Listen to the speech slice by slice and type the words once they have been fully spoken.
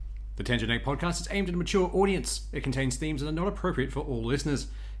The Tangent Egg podcast is aimed at a mature audience. It contains themes that are not appropriate for all listeners.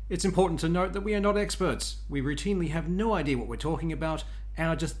 It's important to note that we are not experts. We routinely have no idea what we're talking about and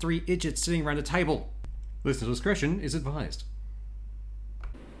are just three idiots sitting around a table. Listener discretion is advised.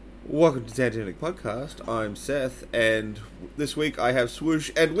 Welcome to Tangent Egg podcast. I'm Seth, and this week I have Swoosh,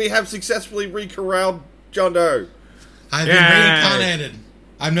 and we have successfully recorralled John Doe. I've been reincarnated.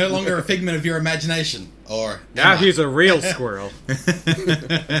 I'm no longer a figment of your imagination. Or now he's a real squirrel.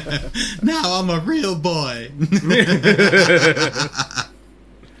 Now I'm a real boy.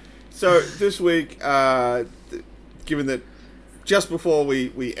 So this week, given that just before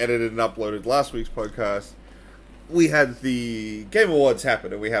we edited and uploaded last week's podcast, we had the Game Awards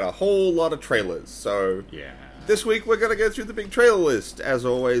happen, and we had a whole lot of trailers. So this week we're going to go through the big trailer list. As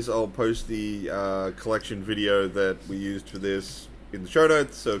always, I'll post the collection video that we used for this in the show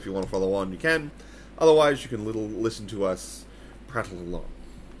notes, so if you want to follow on, you can. Otherwise, you can listen to us prattle along.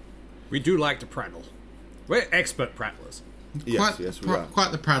 We do like to prattle. We're expert prattlers. Yes, we are.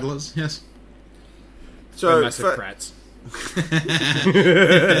 Quite the prattlers, yes. So, we're massive prats.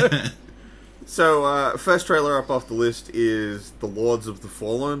 So, first trailer up off the list is The Lords of the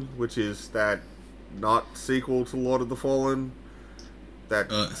Fallen, which is that not sequel to Lord of the Fallen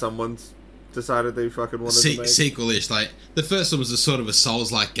that someone's decided they fucking wanted to make. Sequel-ish. Like, the first one was a sort of a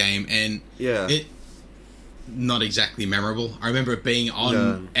Souls-like game, and it not exactly memorable. I remember it being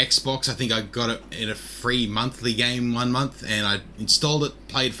on Xbox. I think I got it in a free monthly game 1 month, and I installed it,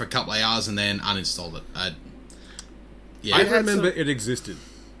 played for a couple of hours, and then uninstalled it. I remember it existed.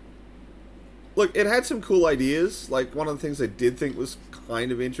 Look, it had some cool ideas. Like, one of the things I did think was kind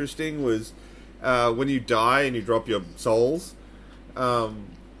of interesting was when you die and you drop your souls,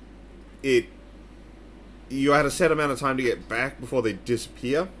 you had a set amount of time to get back before they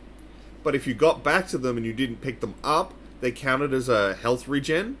disappear. But if you got back to them and you didn't pick them up, they counted as a health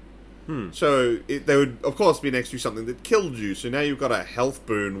regen. So they would, of course, be next to something that killed you. So now you've got a health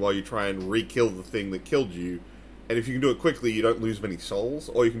boon while you try and re-kill the thing that killed you. And if you can do it quickly, you don't lose many souls,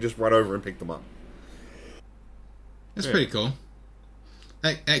 or you can just run over and pick them up. That's pretty cool.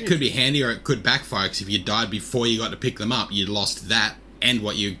 That could be handy, or it could backfire, because if you died before you got to pick them up, you lost that and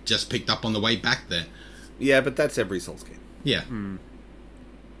what you just picked up on the way back there. Yeah, but that's every Souls game. Yeah.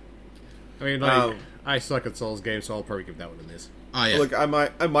 I mean, I suck at Souls games, so I'll probably give that one a miss. Oh, yeah. Look, I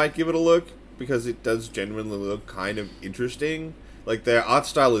might give it a look, because it does genuinely look kind of interesting. Like, their art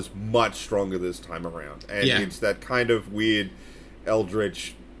style is much stronger this time around. And it's that kind of weird,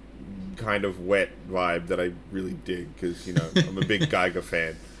 eldritch, kind of wet vibe that I really dig, because, you know, I'm a big Geiger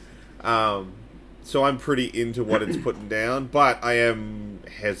fan. So I'm pretty into what it's putting down, but I am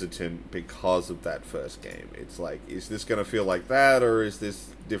hesitant because of that first game. It's like, is this going to feel like that, or is this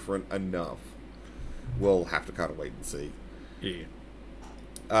different enough? We'll have to kind of wait and see.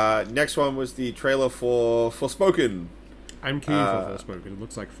 Yeah. Next one was the trailer for Forspoken. I'm keen for Forspoken. It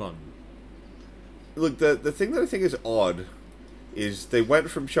looks like fun. Look, the thing that I think is odd is they went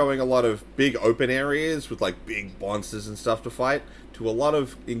from showing a lot of big open areas with like big monsters and stuff to fight to a lot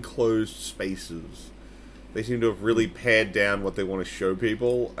of enclosed spaces. They seem to have really pared down what they want to show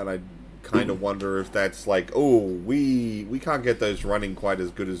people, and I kind of wonder if that's like, oh, we can't get those running quite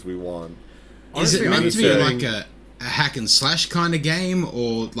as good as we want. Honestly, is it meant to be like a hack and slash kind of game,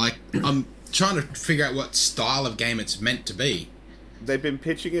 or like, I'm trying to figure out what style of game it's meant to be. They've been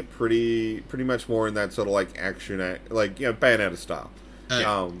pitching it pretty much more in that sort of like action, like, you know, Bayonetta style.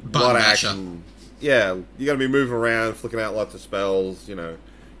 A lot of action. Yeah, you got to be moving around, flicking out lots of spells. You know,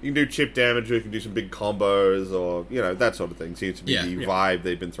 you can do chip damage, or you can do some big combos, or, you know, that sort of thing. Seems to be the vibe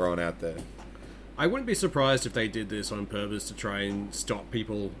they've been throwing out there. I wouldn't be surprised if they did this on purpose to try and stop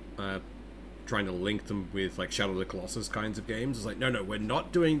people trying to link them with like Shadow of the Colossus kinds of games. It's like, no, we're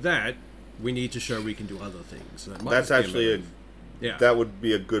not doing that. We need to show we can do other things. So that's actually that would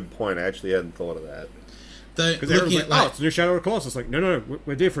be a good point. I actually hadn't thought of that. Because everyone's like, it's a new Shadow of the Colossus. Like, no,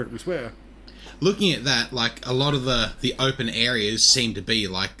 we're different, we swear. Looking at that, like, a lot of the open areas seem to be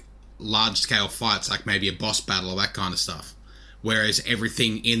like large-scale fights, like maybe a boss battle or that kind of stuff. Whereas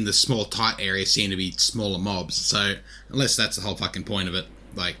everything in the small, tight areas seem to be smaller mobs. So, unless that's the whole fucking point of it,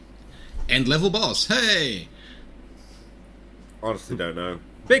 like, end-level boss, hey! Honestly, don't know.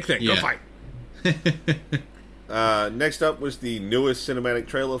 Big thing, go fight! Next up was the newest cinematic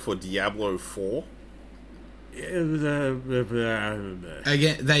trailer for Diablo 4. Again,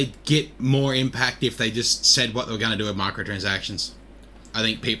 they'd get more impact if they just said what they were going to do with microtransactions. I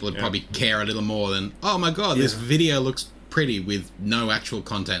think people would probably care a little more than, oh my god, this video looks pretty with no actual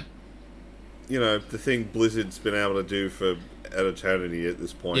content. You know, the thing Blizzard's been able to do for an eternity at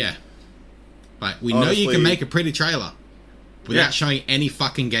this point. Yeah. Like, we know you can make a pretty trailer. without showing any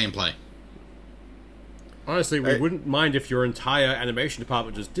fucking gameplay. Honestly, we wouldn't mind if your entire animation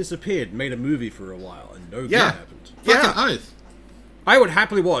department just disappeared and made a movie for a while and no good happened. Fucking oath. I would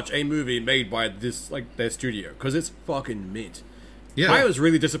happily watch a movie made by their studio, because it's fucking mint. Yeah. I was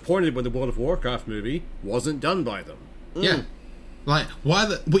really disappointed when the World of Warcraft movie wasn't done by them. Yeah. Like,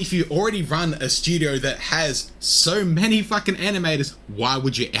 if you already run a studio that has so many fucking animators, why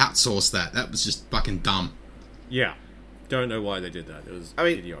would you outsource that? That was just fucking dumb. Yeah. Don't know why they did that. It was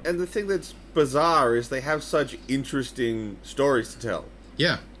idiotic. And the thing that's bizarre is they have such interesting stories to tell.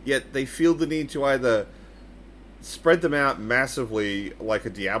 Yeah. Yet they feel the need to either spread them out massively like a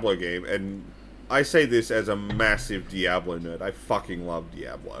Diablo game, and I say this as a massive Diablo nerd. I fucking love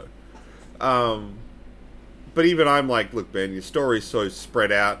Diablo. But even I'm like, look, man, your story's so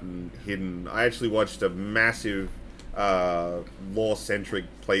spread out and hidden. I actually watched a massive lore-centric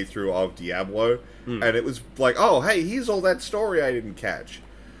playthrough of Diablo, and it was like, oh, hey, here's all that story I didn't catch.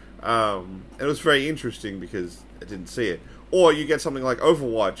 And it was very interesting because I didn't see it. Or you get something like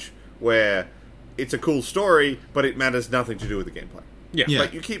Overwatch, where it's a cool story, but it matters nothing to do with the gameplay. Yeah.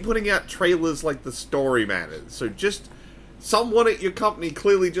 Like, you keep putting out trailers like the story matters. So just, someone at your company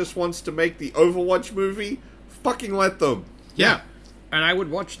clearly just wants to make the Overwatch movie, fucking let them. Yeah. And I would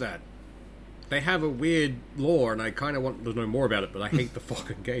watch that. They have a weird lore, and I kind of want to know more about it, but I hate the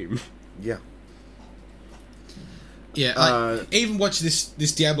fucking game. Yeah. Yeah, like, even watch this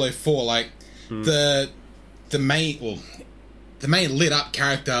Diablo 4, like, the main lit up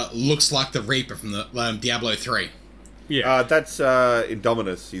character looks like the Reaper from the Diablo 3. Yeah. That's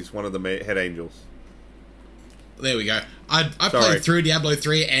Indominus. He's one of the head angels. There we go. I played through Diablo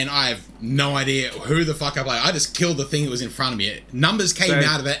 3 and I have no idea who the fuck I played. I just killed the thing that was in front of me. Numbers came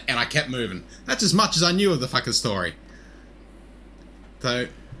out of it and I kept moving. That's as much as I knew of the fucking story. So,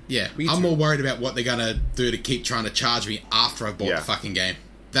 yeah, I'm more worried about what they're going to do to keep trying to charge me after I've bought the fucking game.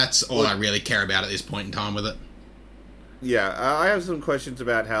 That's all I really care about at this point in time with it. Yeah, I have some questions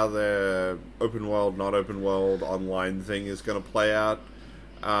about how the open world, not open world online thing is going to play out.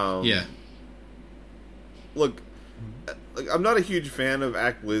 Look, I'm not a huge fan of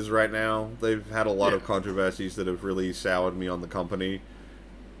Act Liz right now. They've had a lot of controversies that have really soured me on the company.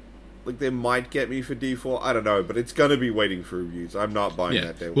 Like, they might get me for D4, I don't know, but it's going to be waiting for reviews. I'm not buying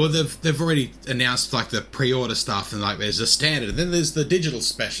that day. Well, they've already announced, like, the pre-order stuff, and, like, there's a standard, and then there's the digital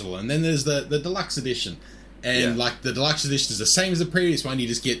special, and then there's the deluxe edition. And, like, the deluxe edition is the same as the previous one, you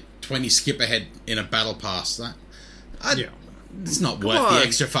just get 20 skip ahead in a battle pass. It's not worth the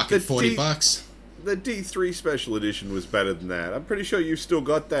extra fucking $40. The D3 special edition was better than that. I'm pretty sure you've still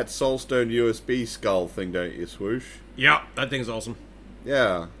got that Soulstone USB skull thing, don't you, Swoosh? Yeah, that thing's awesome.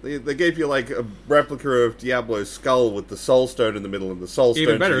 Yeah, they gave you like a replica of Diablo's skull with the Soulstone in the middle and the Soulstone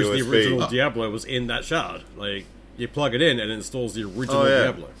Even better is USB. the original Diablo was in that shard. Like, you plug it in and it installs the original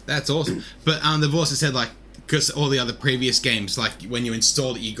Diablo. That's awesome. But they've also said, like, because all the other previous games, like, when you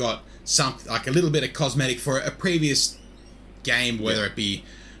installed it, you got something, like a little bit of cosmetic for a previous game, whether it be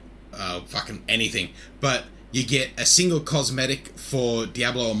fucking anything. But you get a single cosmetic for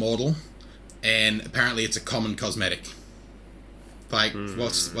Diablo Immortal, and apparently it's a common cosmetic. Like,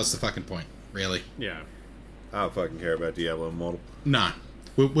 what's the fucking point, really? Yeah. I don't fucking care about Diablo Immortal. No.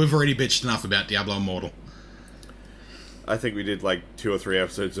 We've already bitched enough about Diablo Immortal. I think we did like 2 or 3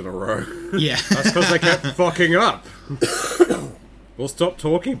 episodes in a row. Yeah. That's because they kept fucking up. We'll stop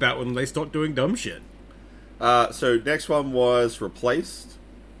talking about when they stop doing dumb shit. So next one was Replaced.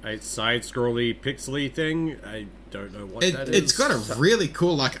 A side-scrolly, pixely thing. I don't know what that is. It's got a really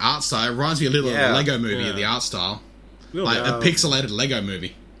cool, like, art style. It reminds me a little of the Lego movie, of the art style. Like a pixelated Lego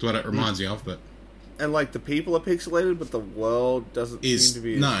movie. That's what it reminds me of, but... And, like, the people are pixelated, but the world doesn't seem to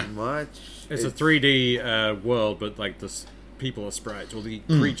be as much. It's a 3D world, but, like, the people are sprites, or the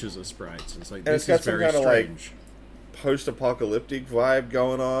creatures are sprites. It's like, this is very strange. Like, post-apocalyptic vibe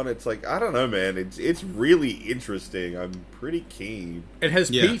going on. It's like, I don't know, man. It's really interesting. I'm pretty keen. It has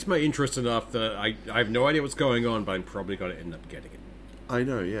piqued my interest enough that I have no idea what's going on, but I'm probably going to end up getting it. I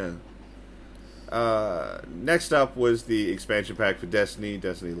know, yeah. Next up was the expansion pack for Destiny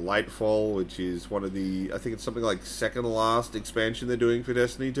Lightfall, which is one of the, I think it's something like second last expansion they're doing for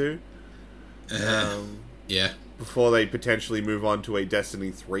Destiny 2. Yeah. Before they potentially move on to a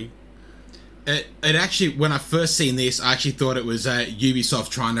Destiny 3. It actually, when I first seen this, I actually thought it was Ubisoft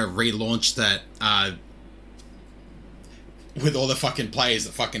trying to relaunch that with all the fucking players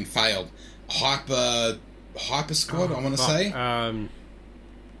that fucking failed. Hyper Squad, I want to say.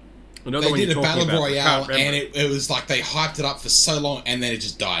 They did a battle royale, and it was like they hyped it up for so long, and then it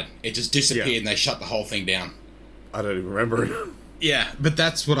just died. It just disappeared, and they shut the whole thing down. I don't even remember it. Yeah, but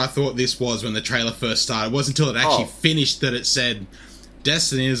that's what I thought this was when the trailer first started. It wasn't until it actually finished that it said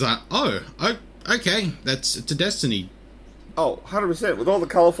Destiny. Is like, okay, it's a Destiny. Oh, 100%. With all the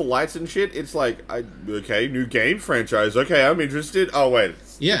colorful lights and shit, it's like, okay, new game franchise. Okay, I'm interested. Oh, wait.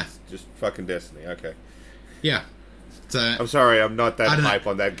 It's just fucking Destiny. Okay. Yeah. So, I'm sorry, I'm not that hype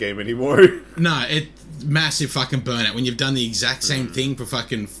on that game anymore. No, it's massive fucking burnout. When you've done the exact same thing for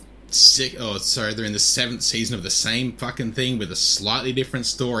fucking they're in the 7th season of the same fucking thing with a slightly different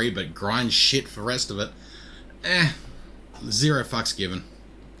story, but grind shit for the rest of it. Zero fucks given.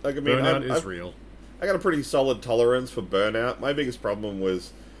 Like, I mean, burnout is real. I got a pretty solid tolerance for burnout. My biggest problem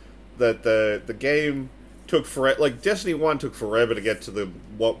was that the game took forever. Like, Destiny 1 took forever to get to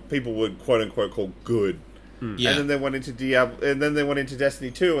what people would quote unquote call good. Yeah. And then they went into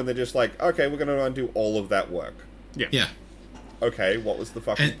Destiny 2, and they're just like, okay, we're going to undo all of that work. Yeah. Okay, what was the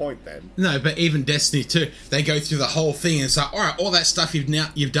fucking point then? No, but even Destiny 2, they go through the whole thing and it's like, alright, all that stuff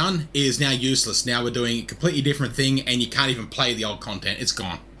you've done is now useless. Now we're doing a completely different thing, and you can't even play the old content. It's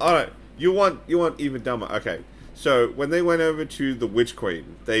gone. Alright. You want even dumber. Okay, so when they went over to the Witch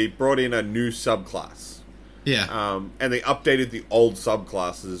Queen, they brought in a new subclass. Yeah. And they updated the old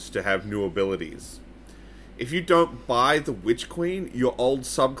subclasses to have new abilities. If you don't buy the Witch Queen, your old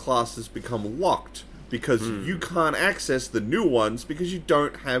subclasses become locked because you can't access the new ones because you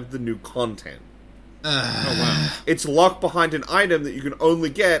don't have the new content. Oh wow! It's locked behind an item that you can only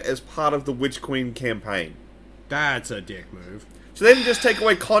get as part of the Witch Queen campaign. That's a dick move. So they didn't just take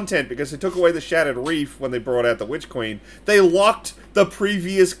away content because they took away the Shattered Reef when they brought out the Witch Queen. They locked the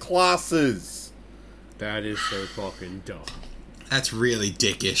previous classes. That is so fucking dumb. That's really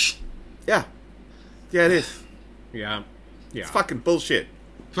dickish. Yeah. Yeah, it is. Yeah. It's fucking bullshit.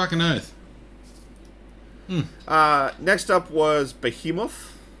 Fucking oath. Next up was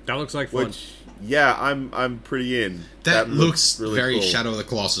Behemoth. That looks like fun. Which, yeah, I'm pretty in. That looks really very cool. Shadow of the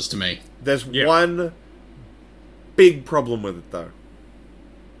Colossus to me. There's one big problem with it, though.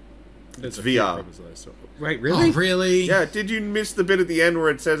 It's VR. Wait, really? Oh, really? Yeah, did you miss the bit at the end where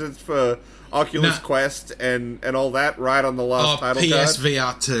it says it's for Oculus Quest and all that right on the last title card?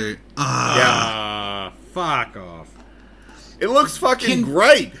 PSVR 2. Yeah. Fuck off. It looks fucking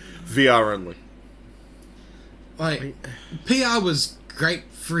great. VR only. Like, PR was great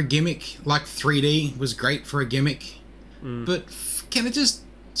for a gimmick. Like, 3D was great for a gimmick. But can it just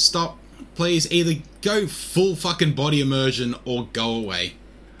stop, please? Either go full fucking body immersion or go away.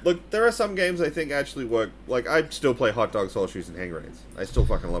 Look, there are some games I think actually work. Like, I still play Hot Dogs, Horseshoes, and Hand Grenades. I still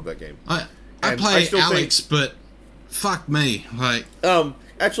fucking love that game. I play Alex, but fuck me. Like,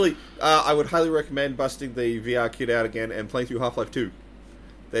 actually, I would highly recommend busting the VR kit out again and playing through Half-Life 2.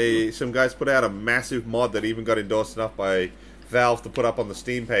 Some guys put out a massive mod that even got endorsed enough by Valve to put up on the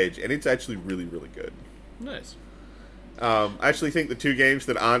Steam page, and it's actually really, really good. Nice. I actually think the two games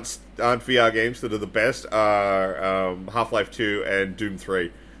that aren't VR games that are the best are Half-Life 2 and Doom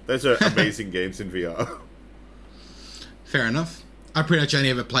 3. Those are amazing games in VR. Fair enough. I pretty much only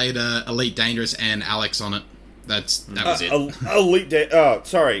ever played Elite Dangerous and Alex on it. That was it.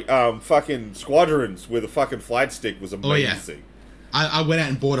 Fucking Squadrons with a fucking flight stick was amazing. Oh, yeah. I went out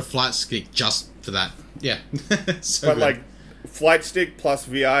and bought a flight stick just for that. Yeah. But, like, flight stick plus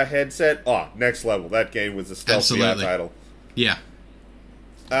VR headset, next level. That game was a stealth VR title. Yeah.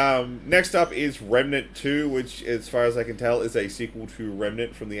 Next up is Remnant 2, which, as far as I can tell, is a sequel to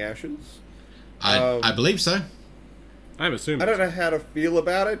Remnant from the Ashes. I believe so. I'm assuming. I don't know how to feel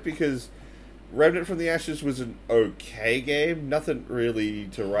about it, because Remnant from the Ashes was an okay game. Nothing really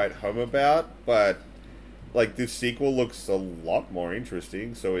to write home about, but, like, this sequel looks a lot more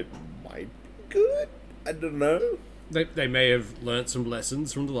interesting, so it might be good? I don't know. They may have learnt some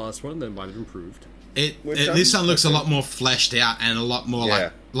lessons from the last one that might have improved. This one looks a lot more fleshed out and a lot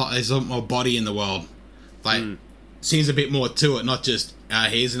more there's a lot more body in the world. Like, seems a bit more to it, not just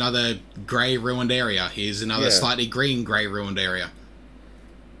here's another grey ruined area, here's another slightly green grey ruined area.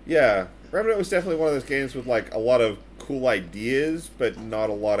 Yeah, Remnant was definitely one of those games with, like, a lot of cool ideas, but not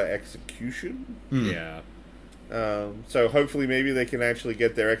a lot of execution. Yeah. So hopefully maybe they can actually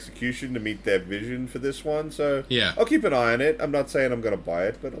get their execution to meet their vision for this one. So yeah, I'll keep an eye on it. I'm not saying I'm going to buy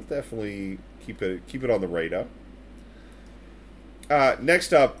it, but I'll definitely keep it on the radar.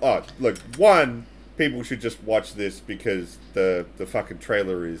 Next up, people should just watch this because the fucking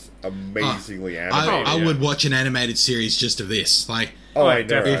trailer is amazingly animated. I would watch an animated series just of this. Like, I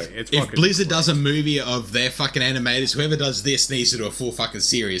know. If Blizzard does a movie of their fucking animators, whoever does this needs to do a full fucking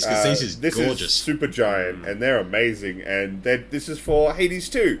series, because this is gorgeous. Is Super Giant, and they're amazing, and this is for Hades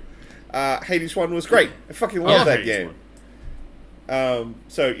 2. Hades 1 was great. I fucking love that game.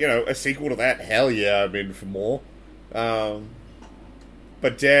 So, a sequel to that, hell yeah, I'm in for more.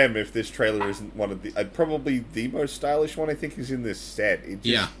 But damn, if this trailer isn't one of the... probably the most stylish one I think is in this set.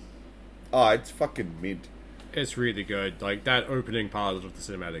 Oh, it's fucking mint. It's really good. Like, that opening part of the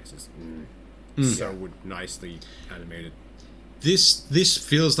cinematics is so nicely animated. This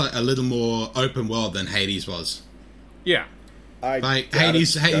feels like a little more open world than Hades was. Yeah.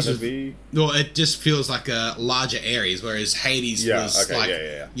 Hades was, well, it just feels like a larger areas, whereas Hades was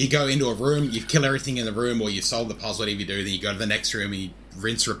you go into a room, you kill everything in the room, or you solve the puzzle, whatever you do, then you go to the next room and you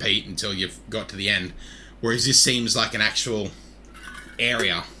rinse, repeat until you've got to the end. Whereas this seems like an actual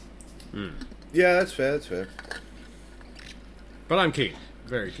area. Yeah, that's fair. But I'm keen.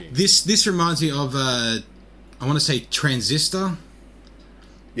 Very keen. This reminds me of, I want to say Transistor.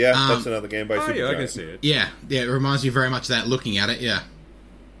 Yeah, that's another game by Supergiant. I can see it. Yeah, it reminds me very much of that, looking at it, yeah.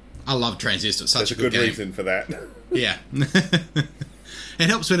 I love Transistor, it's such a good game. Reason for that. Yeah. It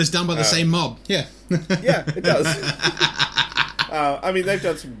helps when it's done by the same mob. Yeah. Yeah, it does. I mean, they've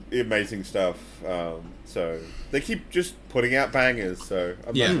done some amazing stuff, so they keep just putting out bangers, so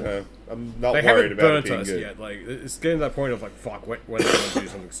I'm not worried about it being good. Yet. Like, it's getting to that point of like, fuck, when are they going to do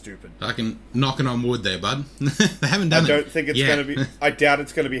something stupid? I can knocking on wood there, bud. They haven't done it. I don't think it's going to be... I doubt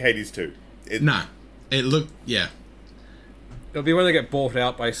it's going to be Hades 2. No. It looked... Yeah. It'll be when they get bought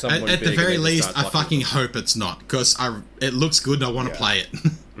out by someone At the very least, I fucking hope it's not, because it looks good and I want to play it.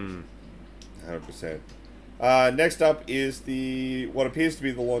 100%. Next up is what appears to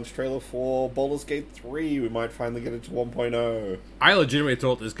be the launch trailer for Baldur's Gate 3. We might finally get it to 1.0. I legitimately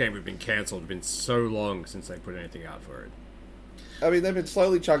thought this game had been cancelled. It's been so long since they put anything out for it. I mean, they've been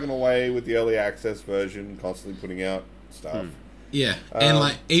slowly chugging away with the early access version, constantly putting out stuff. Yeah, and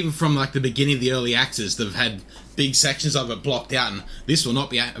like even from like the beginning of the early access, they've had big sections of it blocked out, and this will not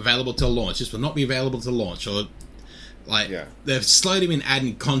be available till launch. This will not be available till launch, or they've slowly been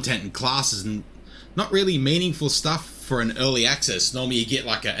adding content and classes and not really meaningful stuff for an early access. Normally, you get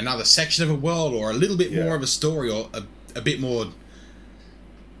like another section of a world or a little bit more of a story or a bit more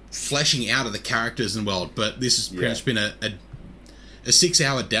fleshing out of the characters and world. But this has pretty much been a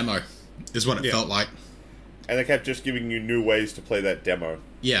 6-hour demo, is what it felt like. And they kept just giving you new ways to play that demo.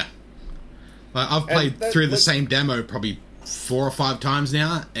 Yeah. I've played through the same demo probably 4 or 5 times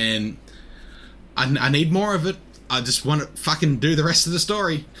now, and I need more of it. I just want to fucking do the rest of the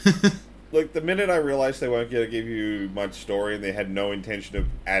story. Look, the minute I realized they weren't going to give you much story and they had no intention of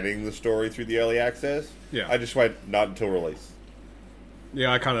adding the story through the early access, I just went, not until release.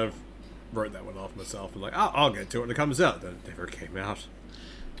 Yeah, I kind of wrote that one off myself. And like, I'll get to it when it comes out. That never came out.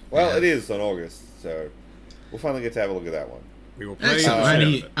 Well, it is on August, so we'll finally get to have a look at that one. We will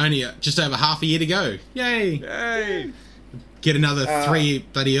play only just over half a year to go. Yay! Yay! Get another 3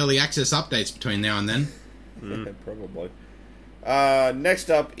 bloody early access updates between now and then. Probably. Next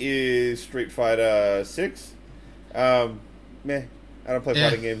up is Street Fighter 6. I don't play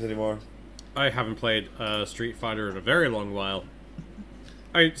fighting games anymore. I haven't played Street Fighter in a very long while.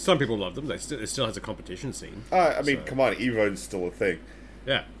 Some people love them. It still has a competition scene. Come on, Evo's still a thing.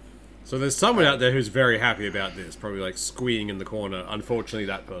 Yeah. So there's someone out there who's very happy about this, probably like squeeing in the corner. Unfortunately,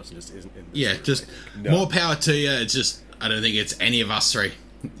 that person just isn't in this. Yeah, just more power to you. It's just, I don't think it's any of us 3.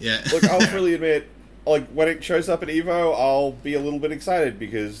 Yeah. Look, I'll freely admit, like, when it shows up at Evo, I'll be a little bit excited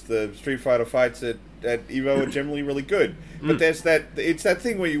because the Street Fighter fights at Evo are generally really good. But it's that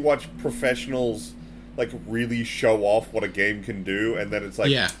thing where you watch professionals, like, really show off what a game can do, and then it's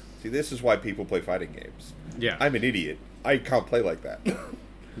like, see, this is why people play fighting games. Yeah. I'm an idiot. I can't play like that.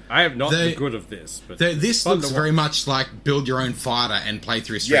 I have not the good of this. But this looks very much like build your own fighter and play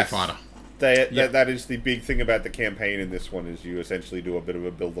through Street Fighter. That is the big thing about the campaign in this one, is you essentially do a bit of a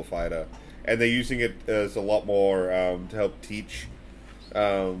build a fighter. And they're using it as a lot more to help teach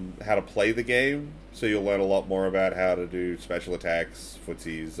how to play the game. So you'll learn a lot more about how to do special attacks,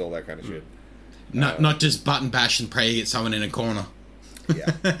 footsies, all that kind of shit. Not just button bash and pray you get someone in a corner.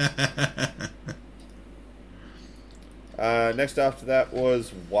 Yeah. Next after that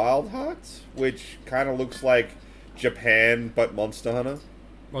was Wild Hearts, which kind of looks like Japan but Monster Hunter.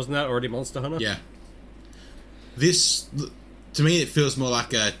 Wasn't that already Monster Hunter? Yeah. This, to me, it feels more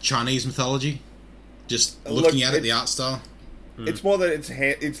like a Chinese mythology. Just looking at it, the art style. It's more that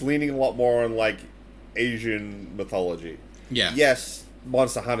it's leaning a lot more on like Asian mythology. Yeah. Yes,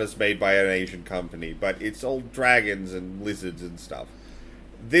 Monster Hunter's made by an Asian company, but it's all dragons and lizards and stuff.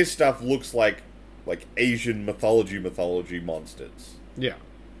 This stuff looks like Asian mythology monsters. Yeah.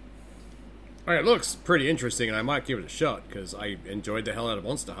 It looks pretty interesting, and I might give it a shot, because I enjoyed the hell out of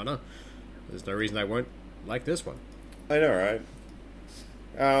Monster Hunter. There's no reason I won't like this one. I know,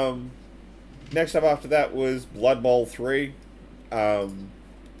 right? Next up after that was Blood Bowl 3.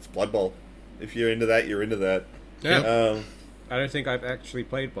 It's Blood Bowl. If you're into that, you're into that. Yeah. I don't think I've actually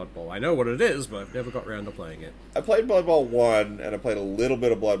played Blood Bowl. I know what it is, but I've never got around to playing it. I played Blood Bowl 1, and I played a little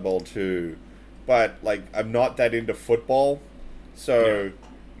bit of Blood Bowl 2, but, like, I'm not that into football, so,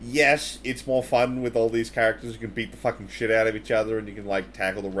 yes, it's more fun with all these characters. You can beat the fucking shit out of each other, and you can, like,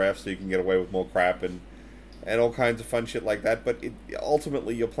 tackle the refs so you can get away with more crap, and all kinds of fun shit like that, but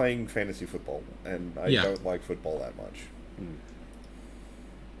ultimately you're playing fantasy football, and I don't like football that much.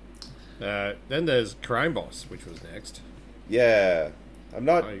 Then there's Crime Boss, which was next. Yeah. I'm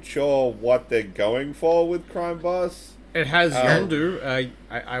not sure what they're going for with Crime Boss. It has Yondu.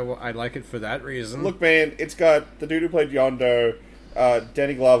 I like it for that reason. Look, man, it's got the dude who played Yondo,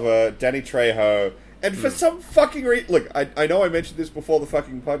 Danny Glover, Danny Trejo, and for some fucking reason... Look, I know I mentioned this before the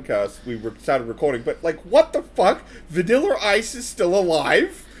fucking podcast we started recording, but, like, what the fuck? Vanilla Ice is still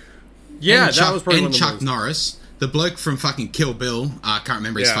alive? Yeah, that was probably one of the Chuck Norris, the bloke from fucking Kill Bill, I can't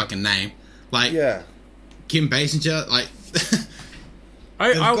remember his fucking name. Like, Kim Basinger, like...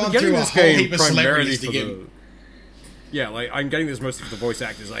 I'm getting this game primarily for the... Yeah, like, I'm getting this mostly for the voice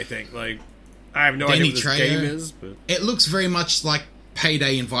actors, I think. Like, I have no idea what this game is, but... It looks very much like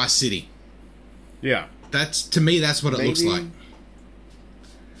Payday in Vice City. Yeah. To me, that's what it looks like.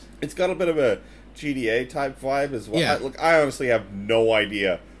 It's got a bit of a GTA type vibe as well. Yeah. Look, I honestly have no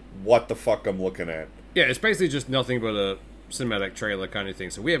idea what the fuck I'm looking at. Yeah, it's basically just nothing but a cinematic trailer kind of thing,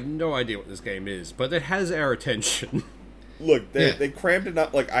 so we have no idea what this game is, but it has our attention. Look, they crammed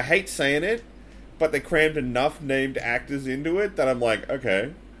enough... Like, I hate saying it, but they crammed enough named actors into it that I'm like,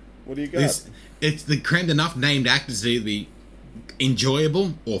 okay, what do you got? They crammed enough named actors to either be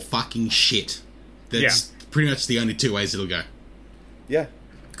enjoyable or fucking shit. That's pretty much the only two ways it'll go. Yeah.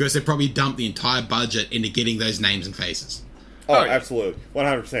 Because they probably dumped the entire budget into getting those names and faces. Oh, absolutely.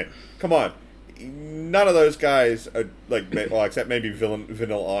 100%. Come on. None of those guys are, like, well, except maybe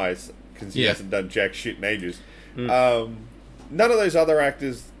Vanilla Ice, because he hasn't done jack shit in ages. None of those other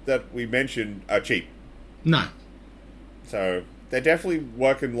actors that we mentioned are cheap. No. So, they're definitely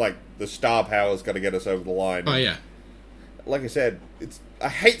working, like, the star power's got to get us over the line. Oh, yeah. Like I said, I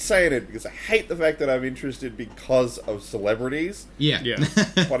hate saying it because I hate the fact that I'm interested because of celebrities. Yeah.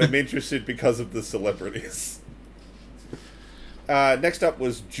 But I'm interested because of the celebrities. Next up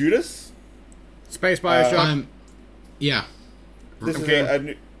was Judas. Space Bioshock. Yeah. This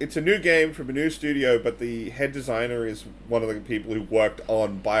is it's a new game from a new studio, but the head designer is one of the people who worked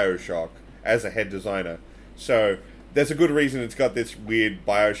on Bioshock as a head designer. So there's a good reason it's got this weird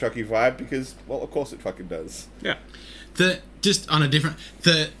Bioshocky vibe because, well, of course it fucking does. Yeah. The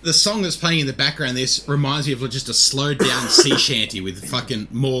song that's playing in the background, this reminds me of just a slowed down sea shanty with fucking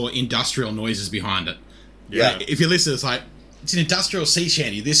more industrial noises behind it. Yeah. Like, if you listen, it's like, it's an industrial sea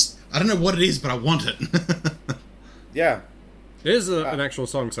shanty. I don't know what it is, but I want it. Yeah. There's an actual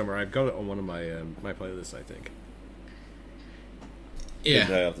song somewhere. I've got it on one of my my playlists, I think.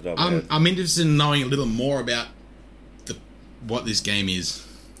 Yeah. I'm interested in knowing a little more about what this game is.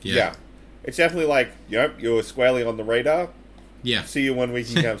 Yeah. It's definitely like, yep, you're squarely on the radar. Yeah. See you when we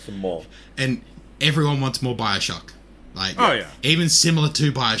can have some more. And everyone wants more Bioshock. Like, yeah. Even similar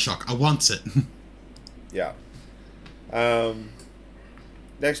to Bioshock. I want it. Yeah.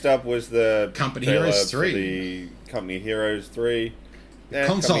 Next up was the Company Heroes 3. The Company Heroes 3.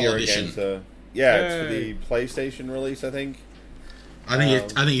 Console edition. It's for the PlayStation release, I think. I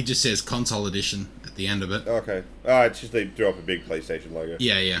think it just says console edition at the end of it. Okay. It's just they drew up a big PlayStation logo.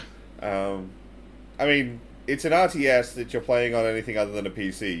 Yeah. I mean, it's an RTS that you're playing on anything other than a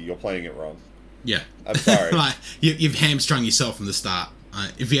PC. You're playing it wrong. Yeah. I'm sorry. Like, you've hamstrung yourself from the start.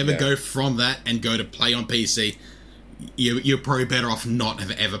 If you ever go from that and go to play on PC, you're probably better off not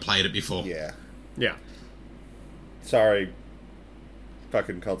have ever played it before. Yeah. Yeah. Sorry,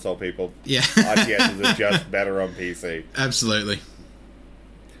 fucking console people. Yeah. RTSs are just better on PC. Absolutely.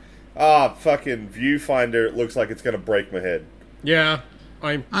 Fucking Viewfinder, it looks like it's going to break my head. Yeah.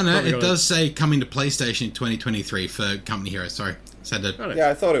 I know, it does say coming to PlayStation in 2023 for Company Heroes. Sorry. Yeah,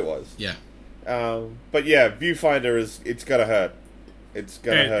 I thought it was. Yeah. But yeah, Viewfinder it's going to hurt. It's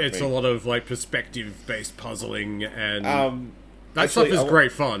going to hurt It's me. a lot of, like, perspective-based puzzling, and that actually, stuff is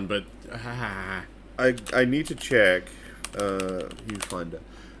great fun, but... I need to check Viewfinder.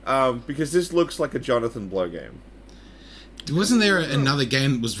 Because this looks like a Jonathan Blow game. Wasn't there another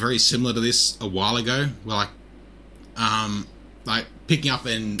game that was very similar to this a while ago? Where, like picking up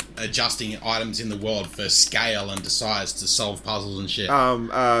and adjusting items in the world for scale and to size to solve puzzles and shit.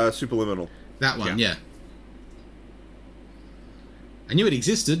 Superliminal. That one, yeah. I knew it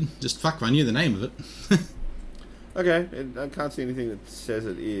existed, just I knew the name of it. Okay, I can't see anything that says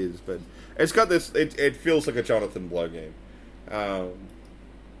it is, but it's got this. It feels like a Jonathan Blow game,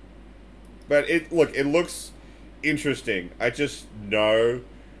 but it looks interesting. I just know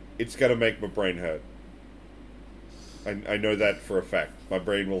it's going to make my brain hurt. I know that for a fact. My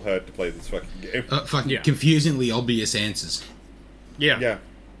brain will hurt to play this fucking game. Confusingly obvious answers. Yeah.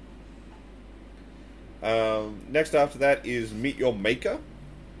 Next after that is Meet Your Maker.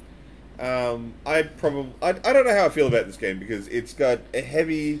 I don't know how I feel about this game because it's got a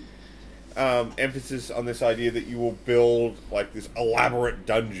heavy emphasis on this idea that you will build like this elaborate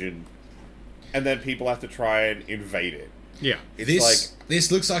dungeon, and then people have to try and invade it. Yeah,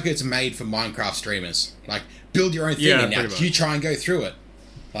 this looks like it's made for Minecraft streamers. Like, build your own thing, and now you try and go through it.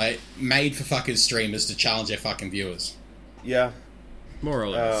 Like, made for fucking streamers to challenge their fucking viewers. Yeah, more or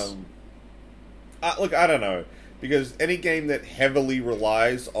less. Look, I don't know, because any game that heavily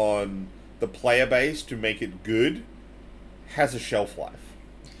relies on the player base to make it good has a shelf life.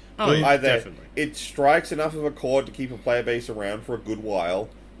 Oh, yeah, definitely. It strikes enough of a chord to keep a player base around for a good while,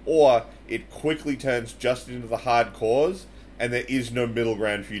 or it quickly turns just into the hardcores, and there is no middle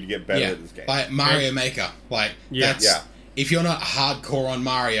ground for you to get better at this game. Like Mario Maker. Like, if you're not hardcore on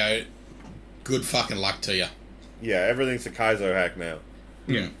Mario, good fucking luck to you. Yeah, everything's a Kaizo hack now.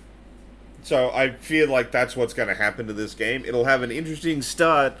 Yeah. So I feel like that's what's going to happen to this game. It'll have an interesting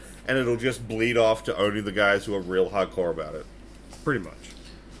start, and it'll just bleed off to only the guys who are real hardcore about it. Pretty much.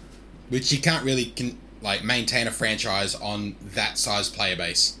 Which you can't really maintain a franchise on that size player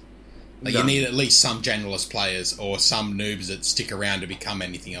base. Like, you need at least some generalist players or some noobs that stick around to become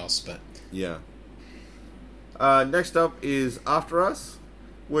anything else. But yeah. Next up is After Us,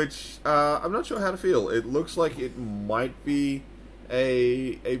 which I'm not sure how to feel. It looks like it might be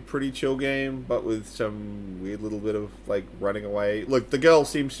a pretty chill game, but with some weird little bit of like running away. Look, the girl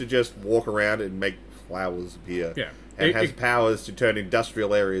seems to just walk around and make flowers appear. Yeah. And has powers to turn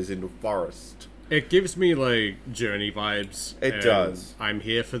industrial areas into forest. It gives me like Journey vibes. It does. I'm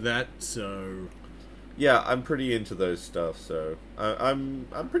here for that, so yeah, I'm pretty into those stuff. So I'm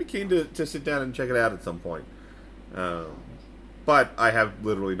pretty keen to sit down and check it out at some point. But I have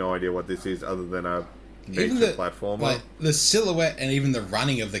literally no idea what this is other than a nature platformer. Like, the silhouette and even the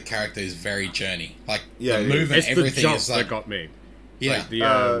running of the character is very Journey. Like, the movement, it's everything the jump is like, that got me. Yeah, like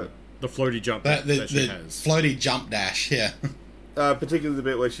the floaty jump the she has. floaty jump dash. Yeah. Particularly the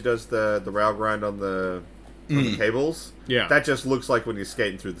bit where she does the rail grind on the cables. Yeah. That just looks like when you're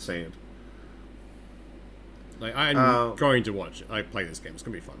skating through the sand. Like, I'm going to watch it. I play this game. It's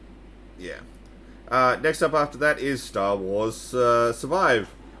going to be fun. Yeah. Next up after that is Star Wars Survive,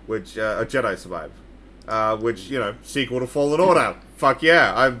 which Jedi Survive, which, sequel to Fallen Order. Fuck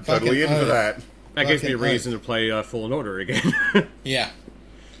yeah, I'm totally in for that. That gives me a reason to play Fallen Order again. Yeah.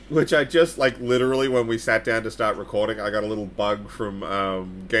 Which I just, literally, when we sat down to start recording, I got a little bug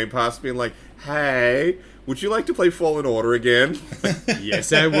from Game Pass being like, hey, would you like to play Fallen Order again?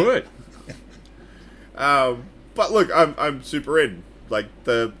 Yes, I would. But look, I'm super in. Like,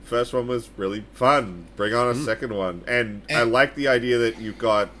 the first one was really fun. Bring on a second one. And I like the idea that you've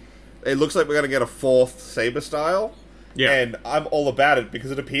got... It looks like we're going to get a fourth Saber style. Yeah. And I'm all about it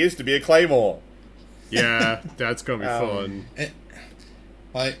because it appears to be a Claymore. Yeah, that's going to be fun.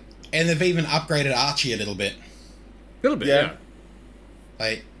 And they've even upgraded Archie a little bit. A little bit, yeah.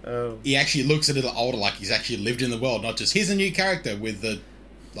 Like, he actually looks a little older, like he's actually lived in the world, not just, here's a new character with the,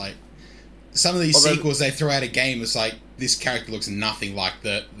 some of these sequels they throw out a game, it's like, this character looks nothing like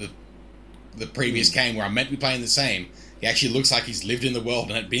the previous game where I'm meant to be playing the same. He actually looks like he's lived in the world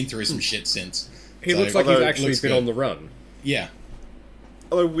and had been through some shit since. He looks like he's actually been on the run. Yeah.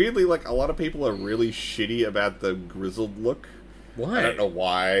 Although, weirdly, a lot of people are really shitty about the grizzled look. Why? I don't know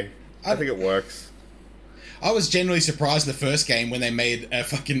why. I think it works. I was genuinely surprised the first game when they made a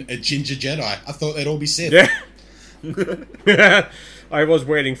ginger Jedi. I thought they'd all be Sith. Yeah. I was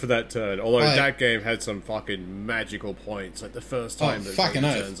waiting for that turn. Although that game had some fucking magical points. Like the first time that Vader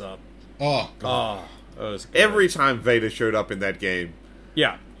turns up. Oh. Every time Vader showed up in that game.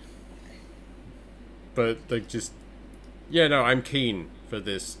 Yeah. But I'm keen for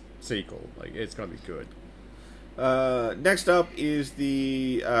this sequel. Like, it's gonna be good. Next up is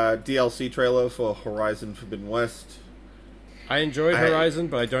the DLC trailer for Horizon Forbidden West. I enjoyed Horizon,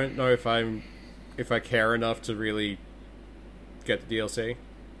 but I don't know if I care enough to really get the DLC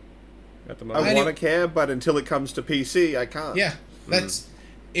at the moment. I want to care, but until it comes to PC, I can't. Yeah, that's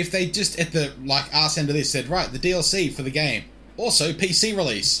if they just at the arse end of this said, right, the DLC for the game, also PC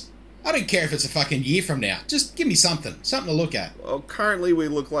release. I don't care if it's a fucking year from now. Just give me something to look at. Well, currently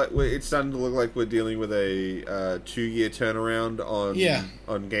it's starting to look like we're dealing with a 2-year turnaround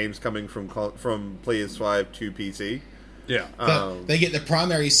on games coming from PS5 to PC. Yeah. They get the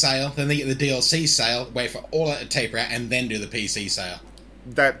primary sale, then they get the DLC sale, wait for all that to taper out, and then do the PC sale.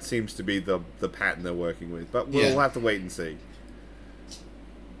 that seems to be the pattern they're working with. But we'll have to wait and see.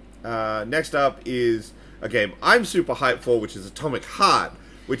 Next up is a game I'm super hyped for, which is Atomic Heart,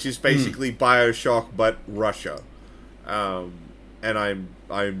 which is basically BioShock but Russia. And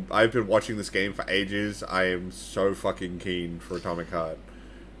I've been watching this game for ages. I am so fucking keen for Atomic Heart.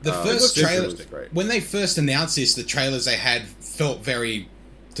 The first trailer, great. When they first announced this, the trailers they had felt very,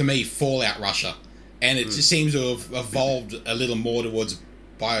 to me, Fallout Russia. And it just seems to have evolved a little more towards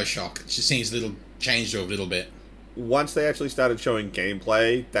BioShock. It just seems a little changed a little bit. Once they actually started showing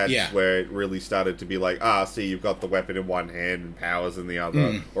gameplay, that's where it really started to be like, see, you've got the weapon in one hand and powers in the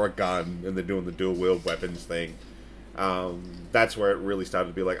other, or a gun, and they're doing the dual-wield weapons thing. That's where it really started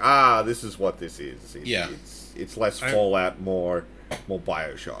to be like, this is what this is. It's less Fallout, more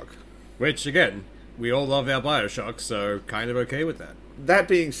BioShock. Which, again, we all love our BioShock, so kind of okay with that. That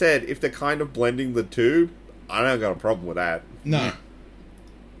being said, if they're kind of blending the two, I don't got a problem with that. No.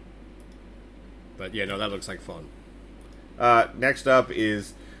 But yeah, no, that looks like fun. Next up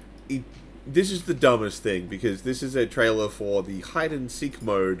is... This is the dumbest thing, because this is a trailer for the hide-and-seek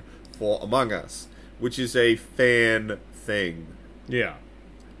mode for Among Us, which is a fan thing. Yeah.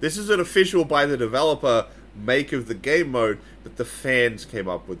 This is an official by the developer make of the game mode, but the fans came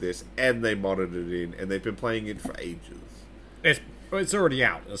up with this, and they modded it in, and they've been playing it for ages. It's already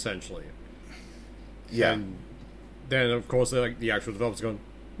out, essentially. Yeah. And then, of course, the actual developer's going,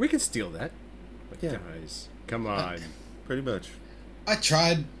 we can steal that. But Yeah. guys, come on. Pretty much. I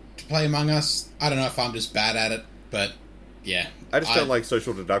tried to play Among Us. I don't know if I'm just bad at it, but yeah. I just don't like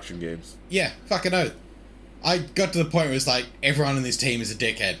social deduction games. Yeah, fucking oath. I got to the point where it's like, everyone in this team is a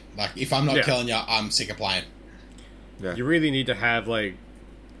dickhead. Like, if I'm not killing you, I'm sick of playing. Yeah. You really need to have, like,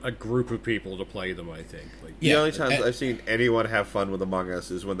 a group of people to play them, I think. Like, The only times I've seen anyone have fun with Among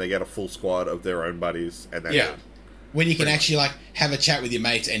Us is when they get a full squad of their own buddies, and that's it. When you can actually, like, have a chat with your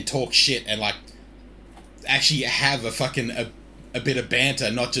mates and talk shit and, like, actually have a fucking... a bit of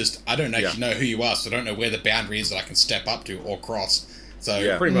banter, not just, I don't actually know who you are, so I don't know where the boundary is that I can step up to or cross.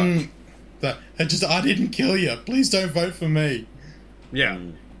 So, pretty much. I didn't kill you. Please don't vote for me. Yeah.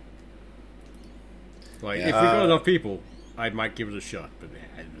 Like, if we got enough people, I might give it a shot, but...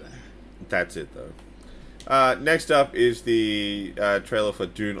 That's it, though. Next up is the trailer for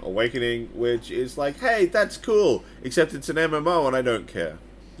Dune Awakening, which is like, hey, that's cool, except it's an MMO and I don't care.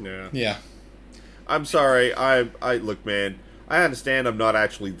 Yeah. I'm sorry, I look, man, I understand I'm not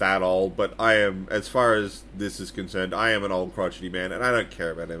actually that old, but I am, as far as this is concerned, I am an old crotchety man, and I don't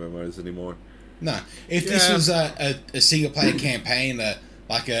care about MMOs anymore. No. If this was a single-player campaign,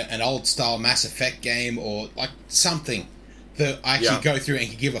 like an old-style Mass Effect game, or like something that I actually go through and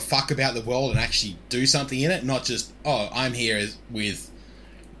can give a fuck about the world and actually do something in it, not just, I'm here with,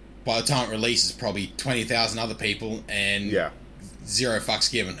 by the time it releases, probably 20,000 other people, and zero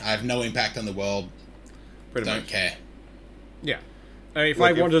fucks given. I have no impact on the world. Don't care. Yeah. If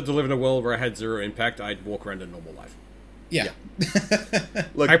I wanted to live in a world where I had zero impact, I'd walk around a normal life. Yeah.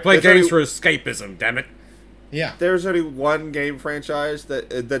 Look, I play games for escapism, damn it. Yeah. There's only one game franchise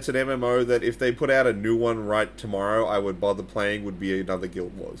that's an MMO that if they put out a new one right tomorrow, I would bother playing, would be another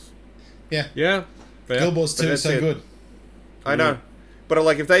Guild Wars. Yeah. Yeah. Fair. Guild Wars 2 is so good. I know. But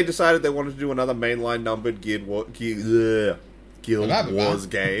like, if they decided they wanted to do another mainline numbered Guild Wars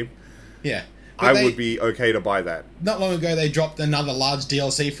game, I would be okay to buy that. Not long ago, they dropped another large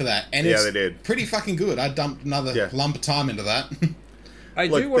DLC for that, and they did. Pretty fucking good. I dumped another lump of time into that. I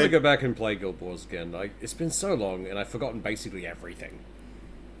do want to go back and play Guild Wars again. It's been so long, and I've forgotten basically everything.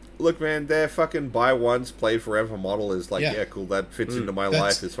 Look, man, their fucking buy once, play forever model is like, cool, that fits into my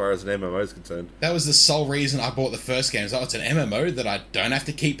life as far as an MMO is concerned. That was the sole reason I bought the first game. It's an MMO that I don't have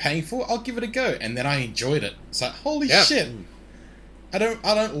to keep paying for. I'll give it a go, and then I enjoyed it. It's like, holy shit. I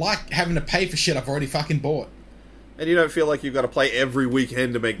don't like having to pay for shit I've already fucking bought. And you don't feel like you've got to play every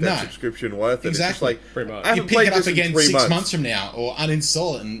weekend to make that subscription worth it. Exactly. It's just like, pretty much. You pick it up again 6 months from now, or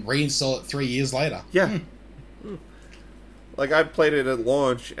uninstall it and reinstall it 3 years later. Yeah. Like, I played it at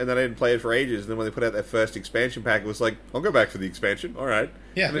launch, and then I didn't play it for ages, and then when they put out their first expansion pack, it was like, I'll go back for the expansion, alright.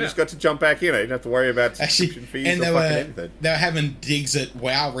 Yeah. And I just got to jump back in. I didn't have to worry about subscription fees or fucking anything. They were having digs at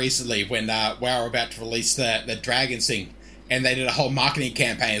WoW recently, when WoW were about to release the Dragon thing. And they did a whole marketing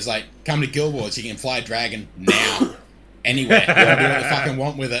campaign. It's like, come to Guild Wars, you can fly a dragon now. Anywhere. You can do what you fucking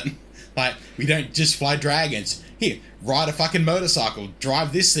want with it. Like, we don't just fly dragons. Here, ride a fucking motorcycle,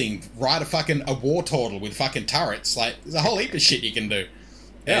 drive this thing, ride a war turtle with fucking turrets. Like, there's a whole heap of shit you can do.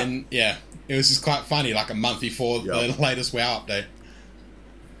 Yeah. And, it was just quite funny, like a month before the latest WoW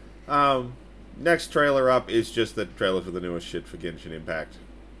update. Next trailer up is just the trailer for the newest shit for Genshin Impact.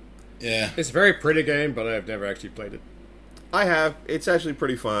 Yeah. It's a very pretty game, but I've never actually played it. I have. It's actually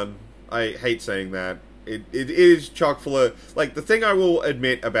pretty fun. I hate saying that. It is chock full of... Like, the thing I will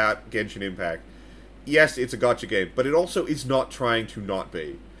admit about Genshin Impact, yes, it's a gacha game, but it also is not trying to not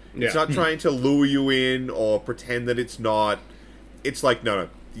be. Yeah. It's not trying to lure you in or pretend that it's not. It's like, no.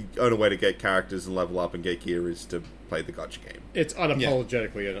 The only way to get characters and level up and get gear is to play the gacha game. It's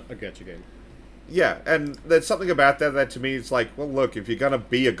unapologetically a gacha game. Yeah, and there's something about that to me is like, well, look, if you're going to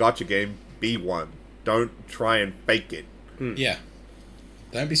be a gacha game, be one. Don't try and fake it. Yeah.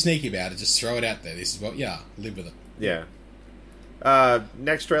 Don't be sneaky about it. Just throw it out there. This is what you are. Live with it. Yeah.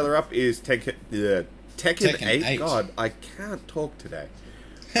 Next trailer up is Tekken 8. God, I can't talk today.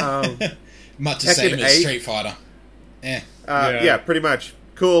 Much the same as Street Fighter. Yeah, pretty much.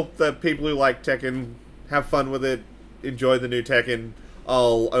 Cool. The people who like Tekken, have fun with it. Enjoy the new Tekken.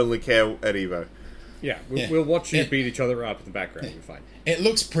 I'll only care at EVO. Yeah, we'll watch you beat each other up in the background. You're fine. It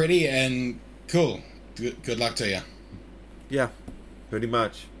looks pretty and cool. Good luck to you. Yeah, pretty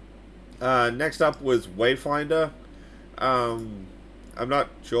much. Next up was Wayfinder. I'm not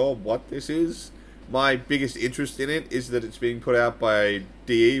sure what this is. My biggest interest in it is that it's being put out by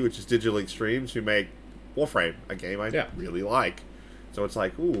DE, which is Digital Extremes, who make Warframe, a game I really like. So it's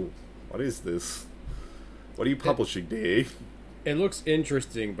like, ooh, what is this? What are you publishing, DE? It looks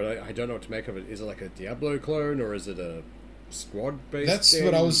interesting, but I don't know what to make of it. Is it like a Diablo clone, or is it a squad-based That's game?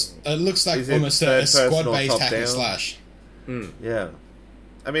 what I was... It looks like almost a squad-based hack and slash. Yeah.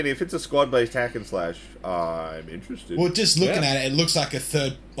 I mean, if it's a squad-based hack and slash, I'm interested. Well, just looking at it, it looks like a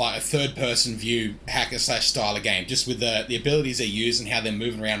third-person view hack and slash style of game, just with the abilities they use and how they're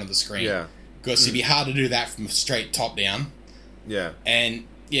moving around on the screen. Yeah. Because it'd be hard to do that from straight top-down. Yeah. And,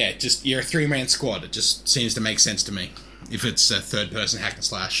 yeah, just you're a three-man squad. It just seems to make sense to me, if it's a third-person hack and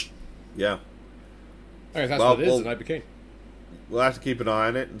slash. Yeah. Alright, if that's what it is, then I'd be keen. We'll have to keep an eye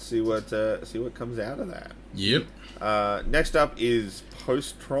on it and see what comes out of that. Yep. Next up is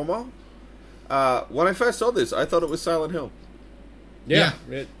Post-Trauma. When I first saw this, I thought it was Silent Hill. Yeah.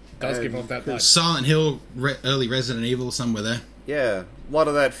 It does give off that vibe. Silent Hill, early Resident Evil, somewhere there. Yeah, a lot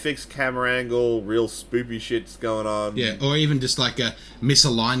of that fixed camera angle, real spoopy shit's going on. Yeah, or even just like a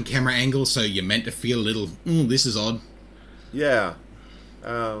misaligned camera angle, so you're meant to feel a little, this is odd. Yeah.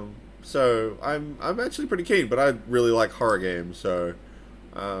 So I'm actually pretty keen, but I really like horror games, so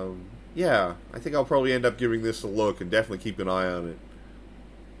yeah, I think I'll probably end up giving this a look and definitely keep an eye on